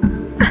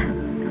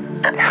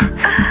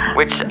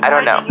 Which I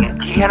don't know.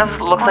 He kind of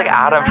looks like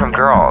Adam from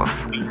Girls.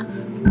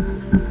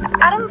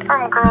 Adam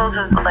from Girls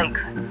is like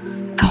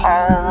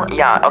tall.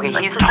 Yeah, okay,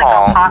 he's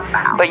tall.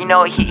 But you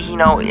know, he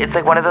it's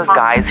like one of those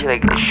guys who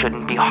like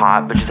shouldn't be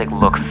hot but just like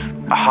looks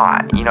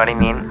hot. You know what I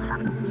mean?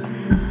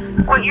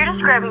 What you're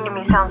describing to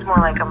me sounds more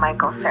like a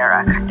Michael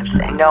Cera kind of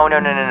thing. No,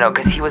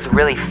 because he was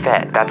really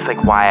fit. That's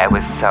like why I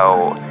was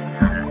so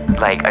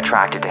like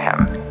attracted to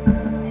him.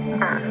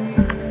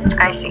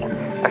 I see.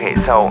 Okay,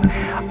 so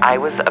I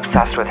was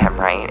obsessed with him,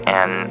 right?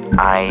 And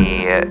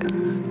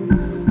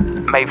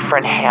my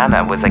friend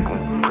Hannah was like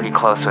pretty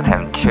close with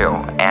him too.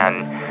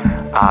 And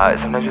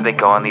sometimes we'd like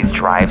go on these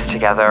drives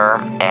together.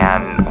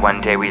 And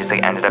one day we just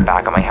like ended up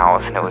back at my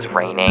house and it was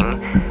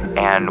raining.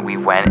 And we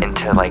went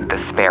into like the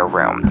spare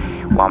room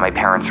while my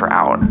parents were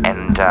out.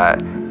 And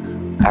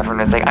everyone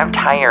was like, I'm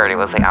tired. It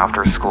was like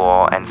after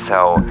school. And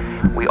so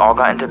we all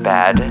got into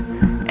bed.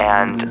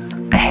 And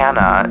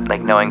Hannah,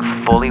 like knowing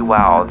fully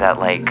well that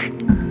like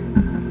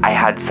I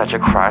had such a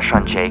crush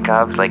on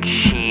Jacob, like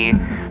she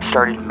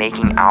started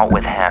making out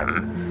with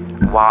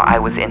him while I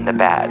was in the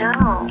bed.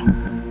 No.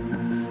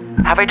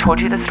 Have I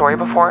told you this story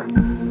before?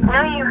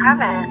 No, you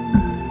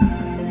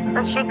haven't.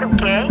 Was Jacob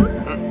gay?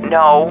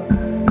 No,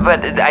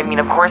 but I mean,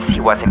 of course he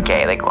wasn't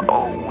gay. Like,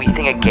 we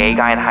think a gay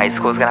guy in high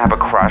school is gonna have a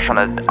crush on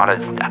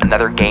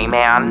another gay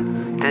man?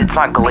 It's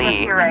not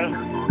Glee. You're right.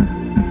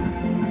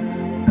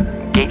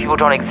 Gay people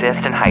don't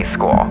exist in high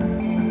school.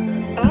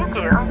 You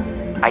do.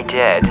 I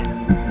did.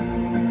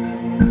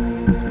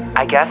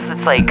 I guess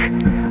it's like,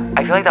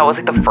 I feel like that was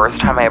like the first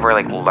time I ever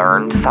like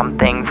learned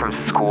something from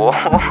school.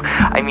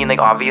 I mean, like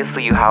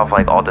obviously you have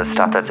like all this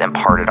stuff that's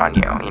imparted on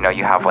you. You know,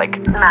 you have like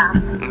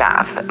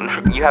math.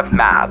 You have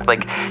math.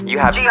 Like you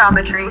have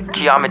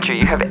geometry.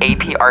 You have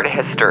AP art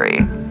history.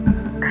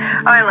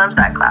 Oh, I love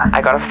that class.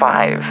 I got a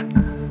 5.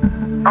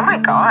 Oh my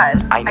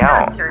god. I know.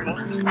 I got a 3.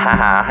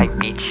 Haha, I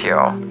beat you.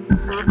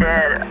 You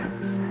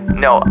did.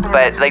 No,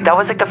 but like that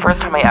was like the first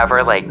time I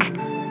ever like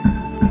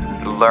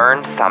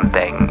learned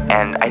something,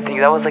 and I think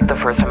that was like the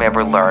first time I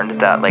ever learned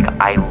that like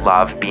I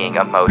love being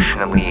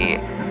emotionally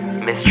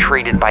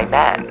mistreated by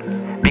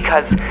men.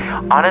 Because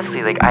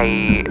honestly, like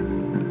I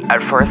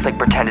at first like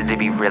pretended to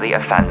be really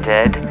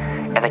offended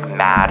and like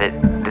mad at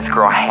this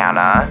girl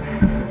Hannah,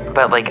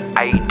 but like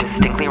I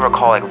distinctly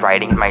recall like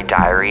writing in my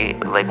diary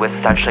like with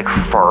such like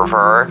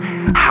fervor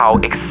how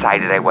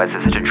excited I was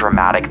that such a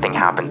dramatic thing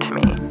happened to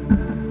me.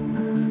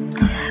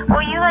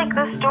 Well, you like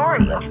the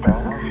story of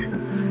things.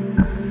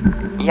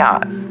 Yeah,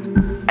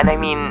 and I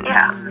mean,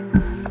 yeah.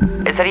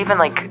 Is that even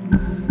like,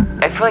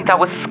 I feel like that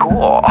was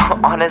school,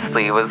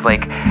 honestly. It was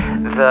like,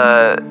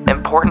 the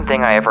important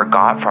thing I ever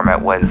got from it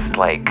was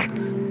like,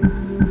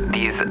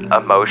 these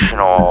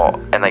emotional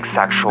and like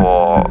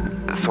sexual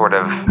sort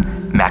of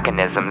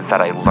mechanisms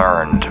that I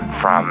learned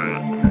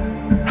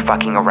from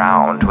fucking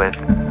around with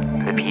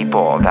the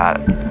people that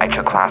I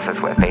took classes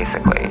with,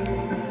 basically.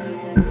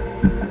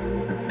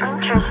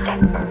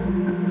 Interesting.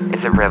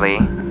 Is it really?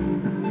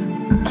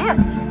 Yes.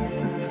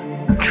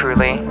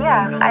 Truly?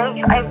 Yeah,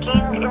 I've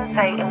gained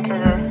insight into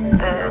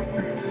the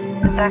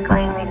Zach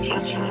Langley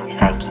Chi-Chi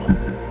psyche.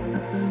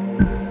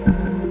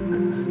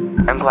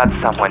 I'm glad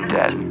someone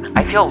did.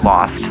 I feel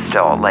lost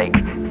still, like,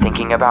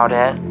 thinking about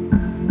it.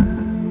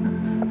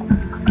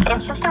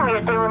 It's just a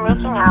weird, they were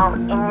making out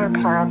in your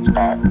parents'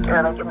 bed,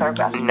 or like in their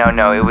guest room.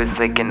 No, it was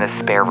like in the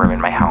spare room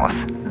in my house.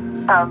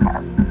 Okay.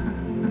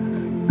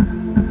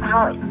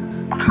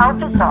 How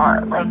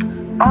bizarre. Like,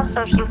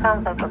 also she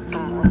sounds like a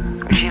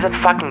bee. She's a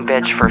fucking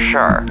bitch for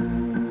sure.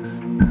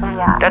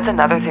 Yeah. That's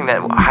another thing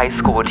that high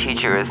school will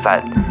teach you is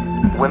that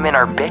women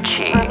are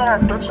bitchy. Women are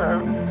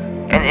bitches.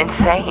 And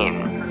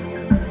insane.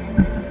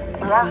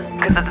 Yeah.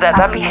 Because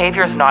that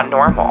behavior is not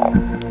normal.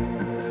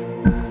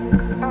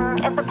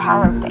 It's a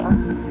power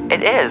thing.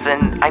 It is,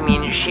 and I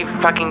mean, she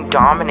fucking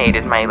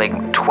dominated my like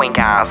twink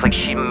ass. Like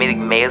she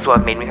may as well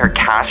have made me her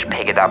cash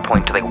pig at that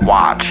point to like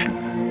watch.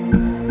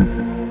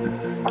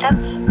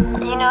 That's,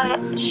 you know,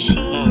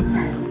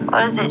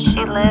 what is it?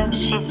 She lived,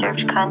 she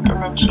served cunt,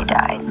 and then she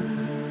died.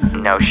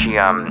 No, she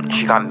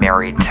got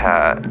married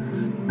to,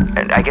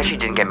 I guess she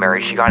didn't get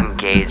married, she got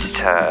engaged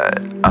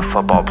to a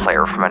football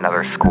player from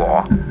another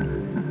school.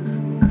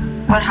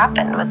 What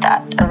happened with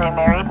that? Are they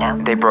married now?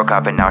 They broke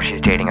up and now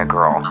she's dating a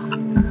girl.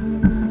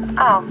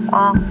 Oh,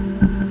 well,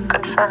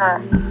 Good for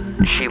her.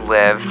 She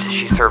lived,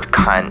 she served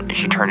cunt, and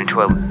she turned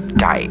into a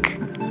dyke.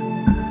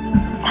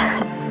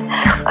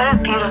 What a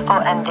beautiful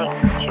ending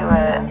to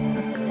a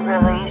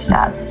really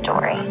sad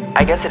story.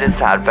 I guess it is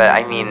sad, but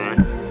I mean,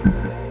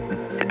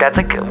 that's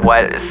like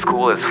what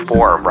school is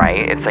for,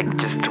 right? It's like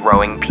just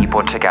throwing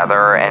people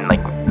together and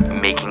like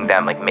making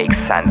them like make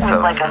sense With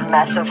of like a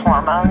mess of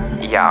hormones.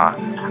 Yeah.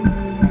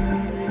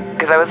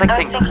 Because I was like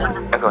thinking.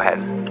 Oh, go ahead.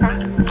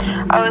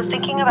 I was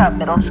thinking about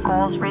middle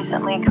schools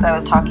recently because I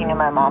was talking to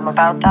my mom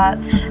about that.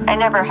 I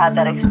never had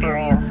that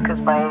experience because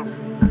my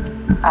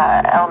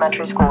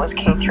elementary school was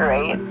K through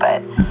 8,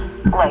 but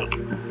like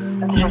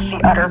just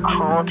the utter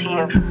cruelty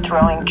of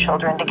throwing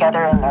children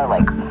together in their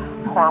like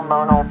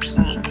hormonal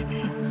peak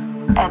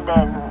and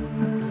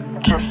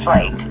then just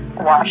like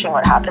watching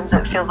what happens.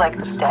 It feels like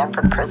the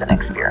Stanford prison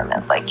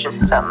experiment, like just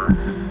some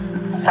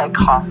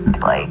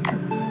psychotic like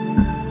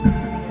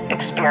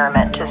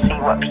experiment to see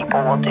what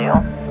people will do.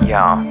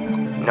 Yeah.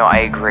 No, I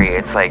agree.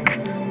 It's like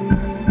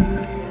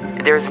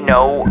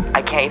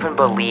I can't even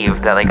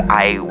believe that like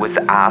I was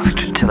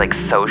asked to like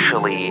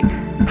socially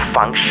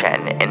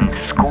function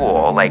in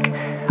school. Like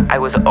I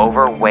was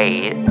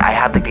overweight. I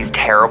had like these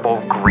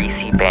terrible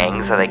greasy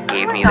bangs that like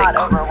gave me like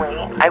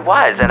overweight. I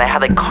was, and I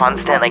had like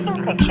constant like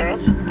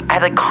pictures. I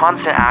had like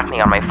constant acne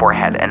on my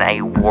forehead, and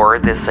I wore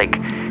this like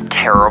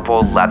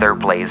terrible leather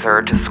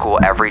blazer to school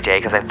every day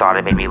because I thought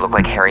it made me look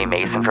like Harry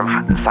Mason from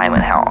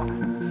Silent Hill.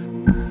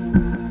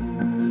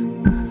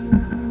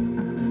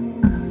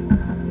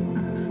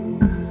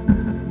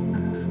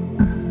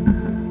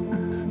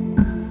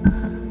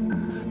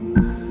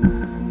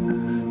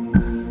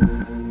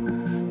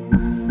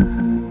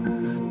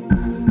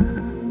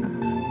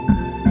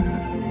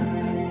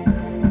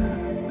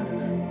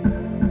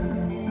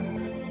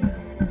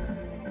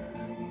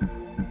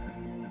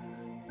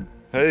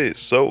 Hey,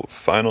 so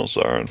finals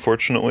are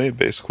unfortunately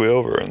basically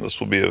over, and this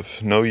will be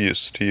of no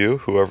use to you,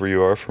 whoever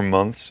you are, for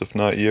months, if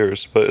not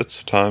years, but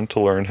it's time to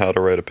learn how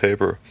to write a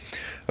paper.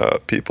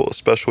 People,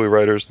 especially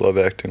writers, love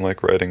acting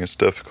like writing is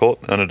difficult,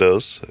 and it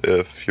is,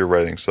 if you're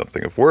writing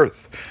something of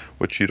worth,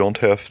 which you don't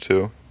have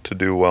to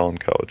do well in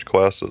college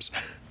classes.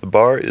 The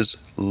bar is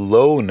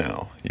low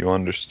now, you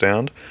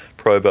understand?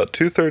 Probably about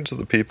 2/3 of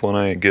the people in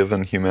a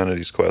given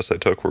humanities class I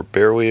took were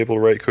barely able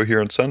to write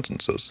coherent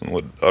sentences and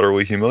would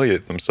utterly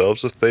humiliate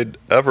themselves if they'd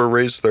ever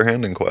raised their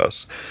hand in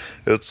class.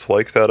 It's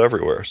like that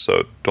everywhere,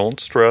 so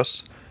don't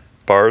stress.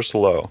 Bar's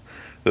low.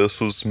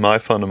 This was my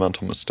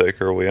fundamental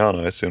mistake early on.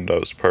 I assumed I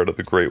was part of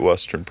the Great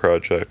Western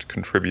Project,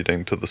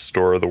 contributing to the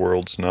store of the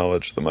world's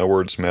knowledge, that my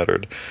words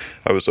mattered.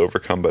 I was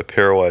overcome by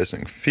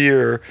paralyzing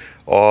fear,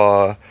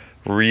 awe,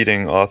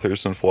 reading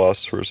authors and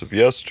philosophers of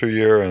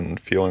yesteryear and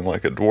feeling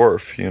like a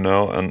dwarf,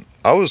 and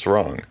I was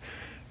wrong.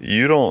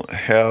 You don't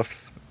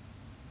have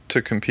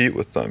to compete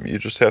with them. You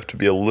just have to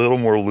be a little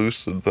more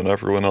lucid than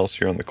everyone else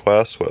you're in the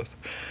class with.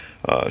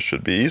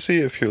 Should be easy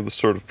if you're the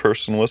sort of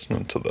person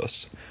listening to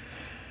this.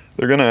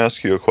 They're going to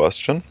ask you a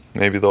question.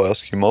 Maybe they'll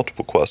ask you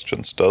multiple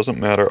questions. Doesn't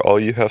matter. All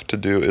you have to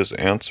do is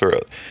answer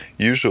it.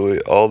 Usually,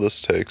 all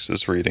this takes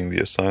is reading the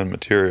assigned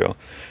material.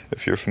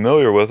 If you're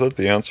familiar with it,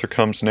 the answer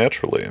comes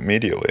naturally,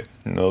 immediately.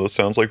 I know this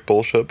sounds like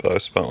bullshit, but I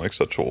spent like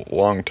such a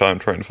long time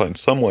trying to find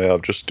some way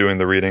of just doing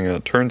the reading, and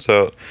it turns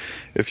out,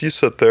 if you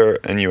sit there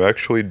and you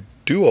actually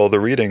do all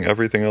the reading,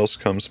 everything else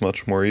comes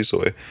much more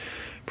easily.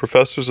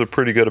 Professors are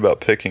pretty good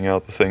about picking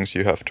out the things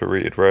you have to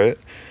read, right?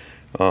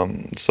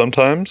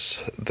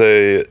 Sometimes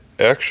they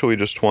actually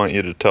just want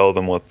you to tell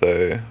them what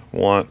they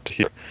want to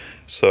hear.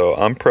 So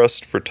I'm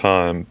pressed for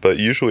time, but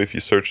usually if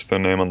you search their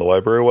name on the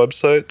library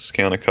website,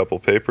 scan a couple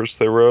papers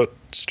they wrote,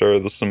 start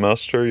of the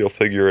semester, you'll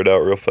figure it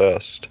out real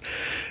fast.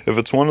 If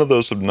it's one of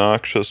those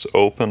obnoxious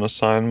open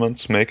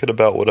assignments, make it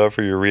about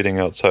whatever you're reading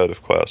outside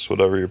of class,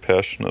 whatever you're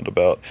passionate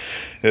about.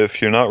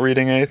 If you're not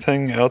reading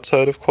anything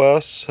outside of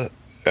class,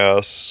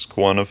 ask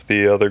one of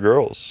the other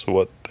girls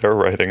what they're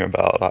writing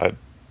about. I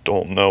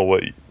don't know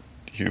what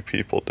you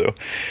people do.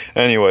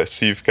 Anyway,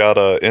 so you've got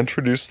to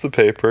introduce the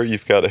paper,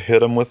 you've got to hit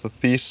them with the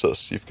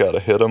thesis, you've got to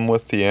hit them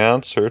with the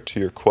answer to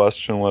your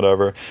question,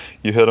 whatever,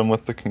 you hit them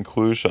with the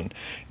conclusion.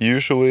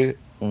 Usually,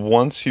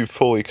 once you've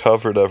fully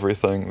covered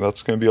everything,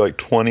 that's going to be like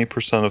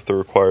 20% of the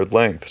required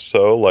length,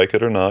 so like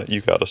it or not,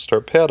 you got to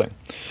start padding.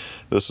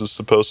 This is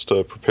supposed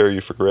to prepare you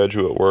for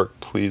graduate work.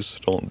 Please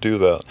don't do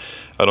that.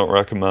 I don't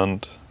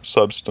recommend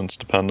substance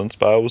dependence,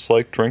 but I was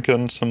like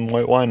drinking some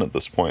white wine at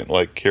this point,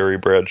 like Carrie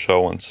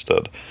Bradshaw once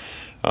did.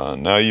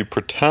 Now you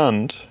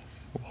pretend,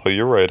 while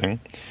you're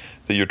writing,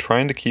 that you're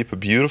trying to keep a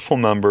beautiful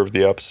member of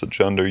the opposite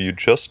gender you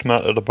just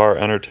met at a bar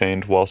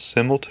entertained while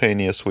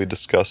simultaneously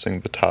discussing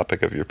the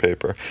topic of your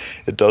paper.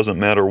 It doesn't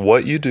matter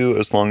what you do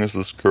as long as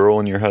this girl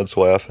in your head's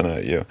laughing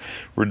at you.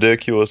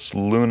 Ridiculous,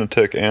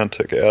 lunatic,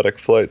 antic, attic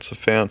flights of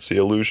fancy,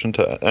 allusion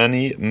to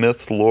any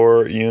myth,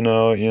 lore,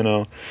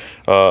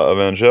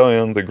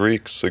 Evangelion, the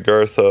Greeks,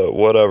 Siddhartha,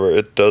 whatever.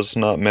 It does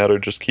not matter.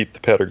 Just keep the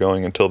patter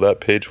going until that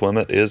page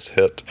limit is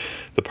hit.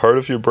 The part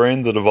of your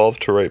brain that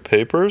evolved to write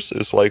papers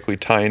is likely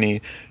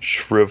tiny,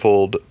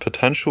 shriveled,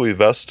 potentially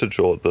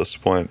vestigial at this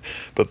point,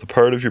 but the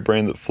part of your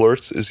brain that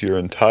floats is your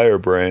entire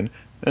brain,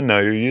 and now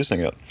you're using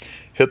it.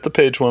 Hit the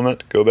page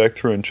limit, go back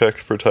through and check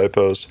for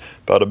typos,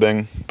 bada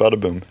bing, bada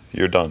boom,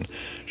 you're done.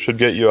 Should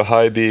get you a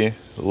high B,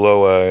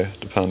 low A,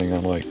 depending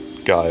on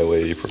guy,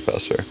 lady,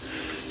 professor.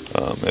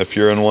 If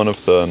you're in one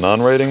of the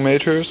non-writing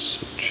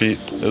majors, cheat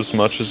as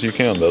much as you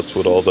can. That's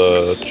what all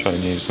the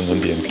Chinese and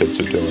Indian kids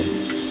are doing.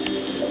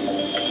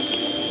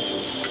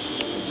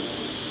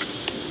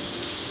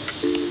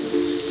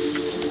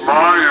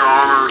 My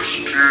honor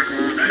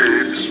student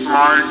hates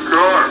my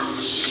guts.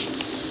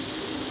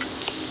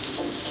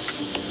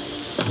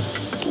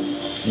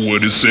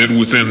 What is said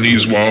within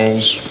these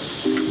walls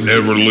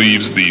never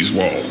leaves these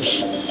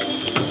walls.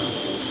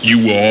 You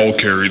will all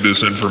carry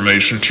this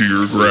information to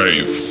your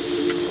grave.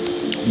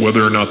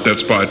 Whether or not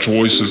that's by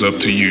choice is up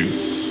to you.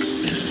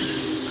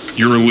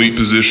 Your elite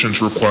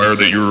positions require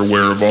that you're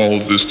aware of all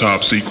of this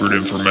top secret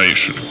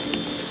information.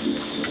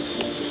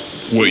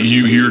 What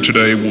you hear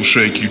today will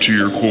shake you to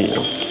your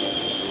core,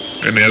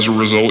 and as a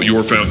result,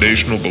 your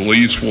foundational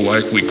beliefs will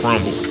likely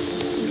crumble.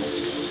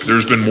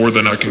 There's been more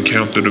than I can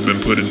count that have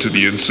been put into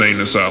the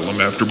insane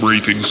asylum after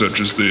briefings such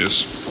as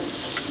this.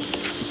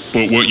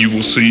 But what you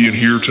will see and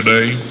hear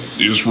today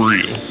is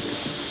real.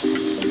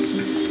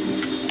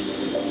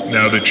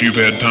 Now that you've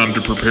had time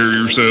to prepare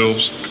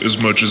yourselves, as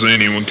much as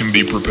anyone can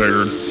be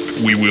prepared,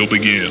 we will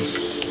begin.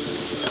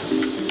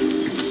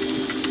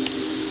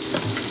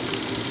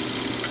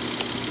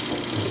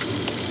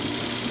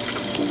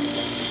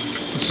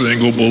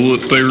 Single bullet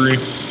theory?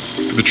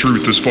 The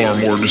truth is far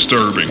more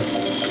disturbing.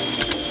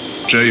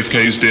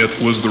 JFK's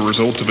death was the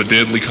result of a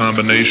deadly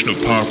combination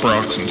of Pop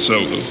Rocks and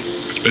soda.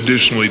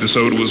 Additionally, the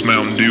soda was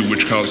Mountain Dew,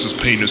 which caused his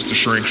penis to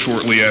shrink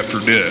shortly after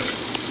death,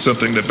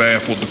 something that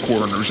baffled the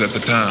coroners at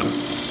the time.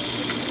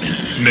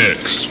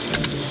 Next,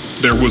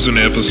 there was an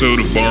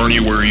episode of Barney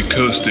where he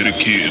cussed at a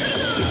kid.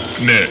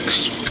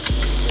 Next,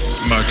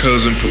 my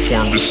cousin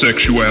performed his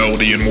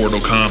sexuality in Mortal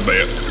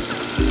Kombat.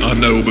 I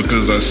know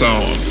because I saw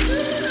him.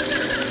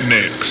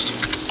 Next,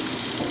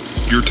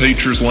 your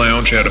teacher's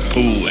lounge had a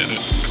pool in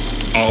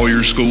it. All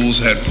your schools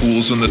had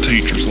pools in the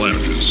teacher's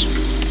lounges.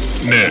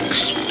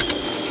 Next,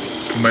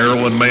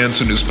 Marilyn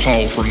Manson is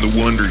Paul from the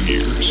Wonder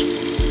Years.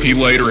 He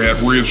later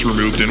had ribs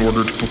removed in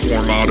order to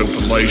perform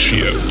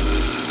autofellatio.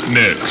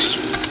 Next,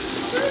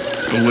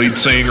 the lead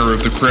singer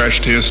of the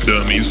Crash Test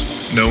Dummies,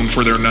 known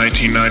for their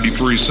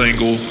 1993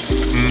 single,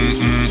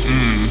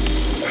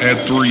 had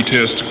 3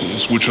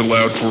 testicles, which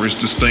allowed for his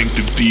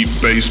distinctive deep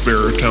bass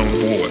baritone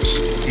voice.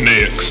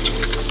 Next,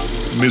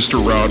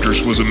 Mr.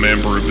 Rogers was a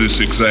member of this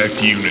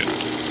exact unit.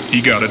 He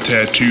got a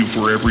tattoo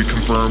for every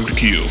confirmed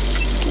kill,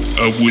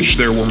 of which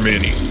there were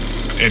many,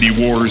 and he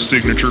wore his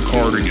signature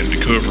cardigan to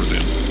cover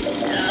them.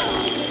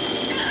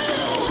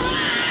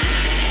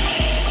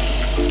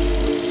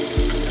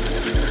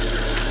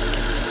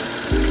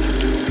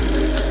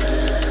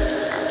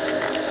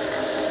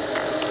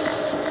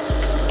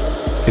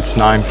 It's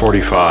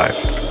 9:45,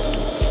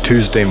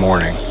 Tuesday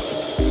morning.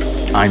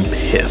 I'm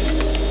pissed.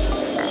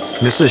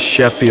 Mrs.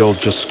 Sheffield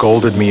just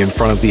scolded me in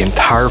front of the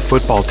entire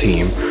football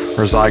team,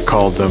 or as I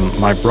called them,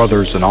 my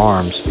brothers in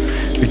arms,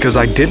 because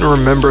I didn't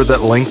remember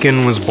that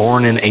Lincoln was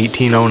born in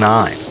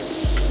 1809.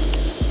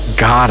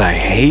 God, I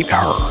hate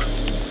her.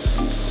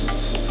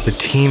 The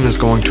team is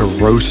going to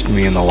roast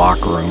me in the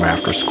locker room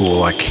after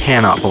school. I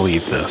cannot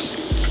believe this.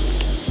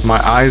 My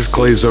eyes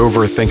glaze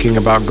over thinking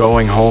about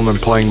going home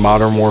and playing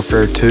Modern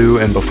Warfare 2,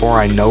 and before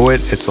I know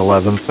it, it's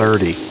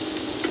 11:30.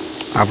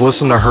 I've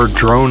listened to her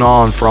drone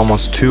on for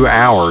almost 2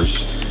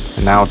 hours,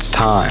 and now it's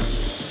time.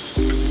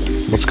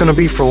 What's gonna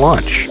be for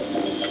lunch?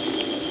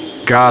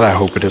 God, I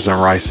hope it isn't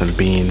rice and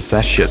beans.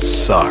 That shit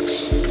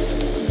sucks.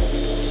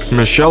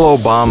 Michelle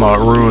Obama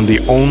ruined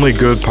the only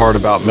good part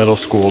about middle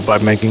school by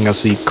making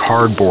us eat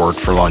cardboard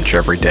for lunch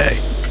every day.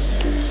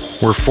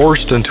 We're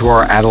forced into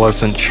our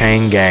adolescent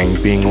chain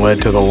gang being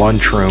led to the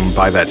lunchroom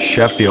by that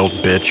Sheffield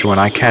bitch when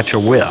I catch a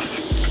whiff.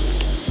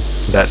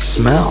 That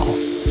smell.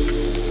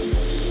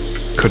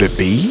 Could it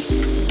be?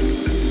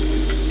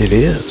 It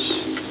is.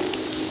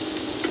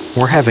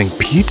 We're having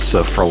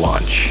pizza for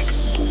lunch.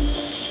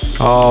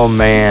 Oh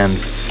man,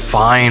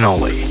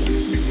 finally.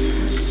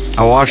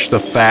 I watched the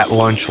fat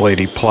lunch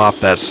lady plop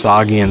that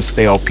soggy and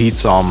stale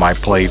pizza on my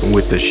plate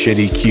with the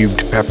shitty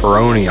cubed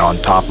pepperoni on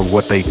top of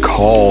what they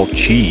call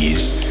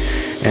cheese.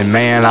 And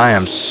man, I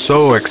am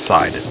so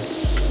excited.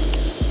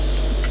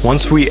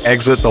 Once we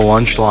exit the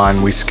lunch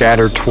line, we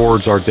scatter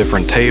towards our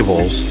different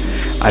tables.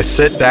 I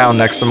sit down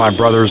next to my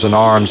brothers in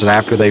arms, and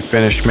after they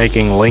finish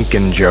making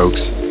Lincoln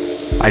jokes,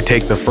 I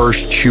take the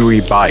first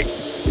chewy bite.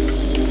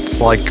 It's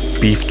like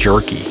beef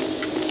jerky.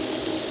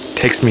 It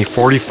takes me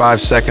 45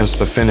 seconds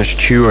to finish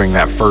chewing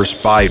that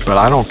first bite, but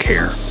I don't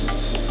care.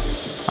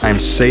 I am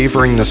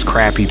savoring this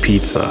crappy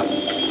pizza.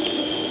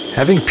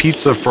 Having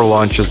pizza for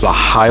lunch is the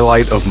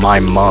highlight of my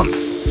month.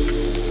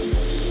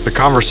 The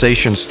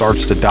conversation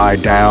starts to die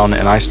down,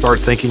 and I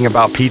start thinking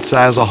about pizza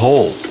as a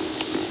whole.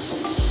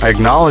 I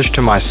acknowledge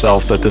to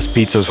myself that this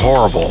pizza is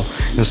horrible,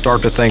 and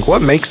start to think,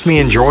 what makes me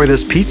enjoy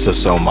this pizza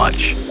so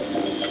much?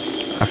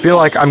 I feel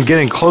like I'm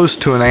getting close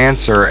to an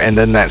answer, and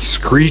then that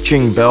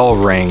screeching bell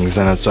rings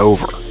and it's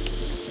over.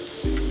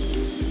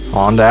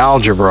 On to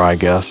algebra, I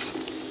guess.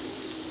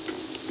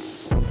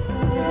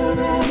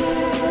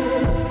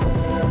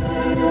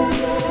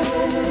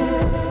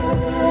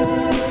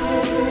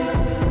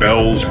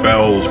 Bells,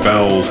 bells,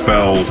 bells,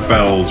 bells,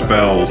 bells,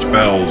 bells,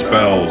 bells,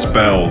 bells,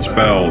 bells,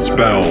 bells,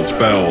 bells,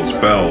 bells,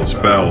 bells,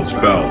 bells,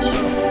 bells.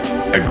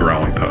 Edgar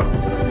Allan Poe.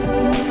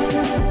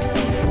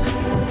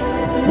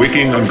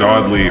 Wicking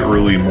ungodly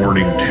early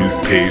morning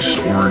toothpaste,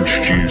 orange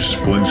juice,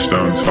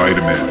 Flintstones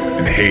vitamin,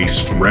 in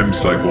haste, REM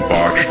cycle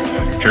botched,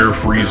 hair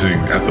freezing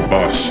at the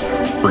bus,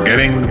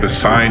 forgetting the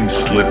sign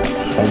slip,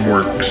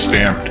 homework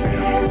stamped,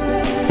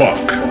 buck.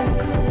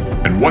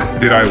 And what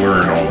did I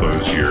learn all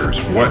those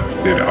years? What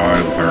did I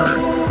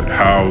learn? But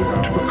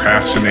how to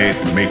procrastinate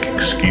and make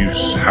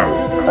excuse, how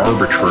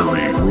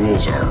arbitrary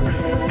rules are,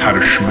 how to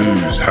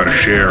schmooze, how to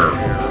share,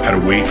 how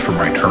to wait for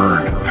my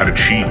turn, how to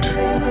cheat,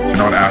 to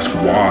not ask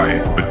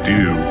why, but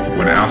do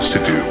when asked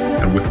to do,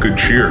 and with good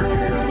cheer.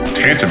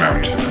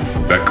 Tantamount,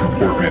 that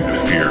comportment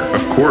of fear.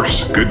 Of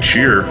course, good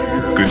cheer,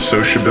 good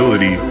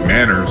sociability,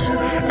 manners,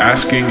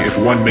 asking if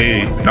one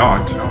may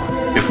not,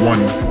 if one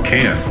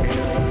can.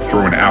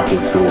 Throw an apple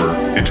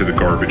core into the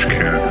garbage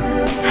can.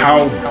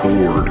 How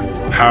bored,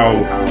 how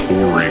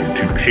boring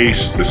to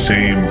pace the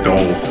same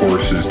dull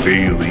courses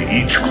daily,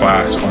 each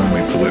class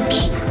only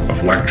blips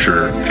of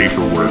lecture,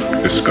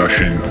 paperwork,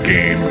 discussion,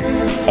 game,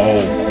 all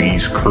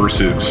these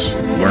cursives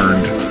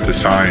learned to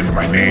sign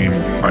my name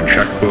on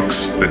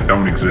checkbooks that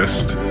don't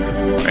exist,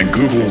 and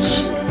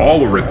Google's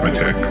all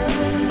arithmetic.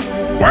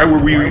 Why were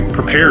we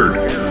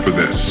prepared for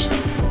this?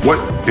 What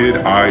did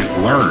I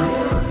learn?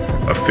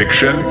 A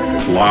fiction,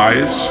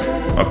 lies,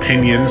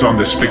 opinions on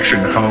this fiction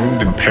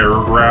honed in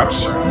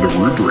paragraphs, the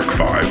rubric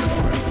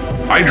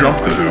 5. I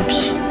jumped the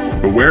hoops,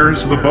 but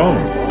where's the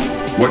bone?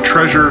 What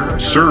treasure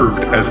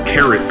served as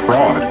carrot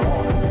prod?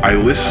 I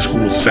list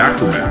school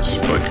sacraments,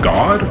 but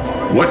God?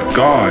 What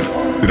God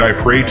did I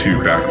pray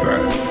to back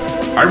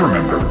then? I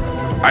remember.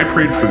 I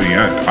prayed for the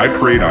end. I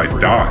prayed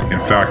I'd die. In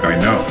fact, I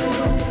know.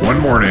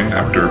 One morning,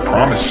 after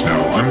promised snow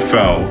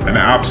unfell and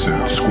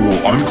absent, school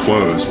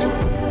unclosed,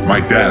 my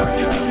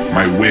death,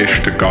 my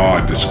wish to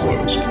God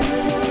disclosed.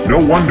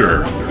 No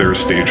wonder they're a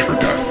stage for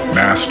death.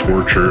 Mass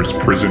tortures,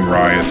 prison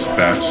riots,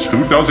 thefts.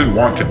 Who doesn't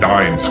want to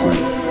die in school?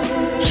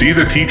 See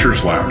the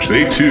teacher's lounge.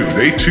 They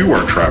too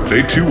are trapped.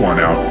 They too want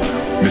out.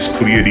 Miss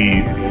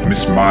Pleiade,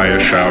 Miss Maya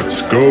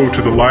shouts, "Go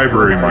to the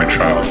library, my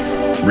child.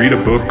 Read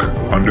a book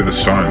under the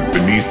sun,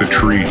 beneath the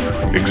tree.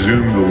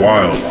 Exhume the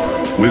wild.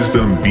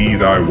 Wisdom be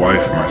thy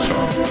wife, my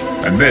son.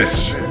 And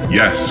this,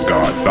 yes,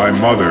 God, thy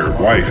mother,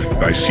 wife,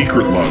 thy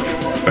secret love,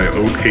 thy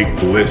opaque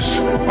bliss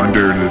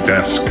under the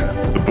desk,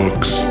 the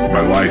books, my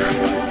life,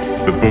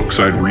 the books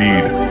I'd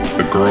read,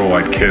 the girl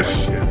I'd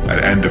kiss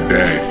at end of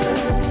day.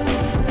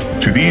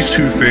 To these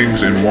two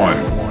things in one,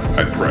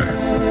 I'd pray."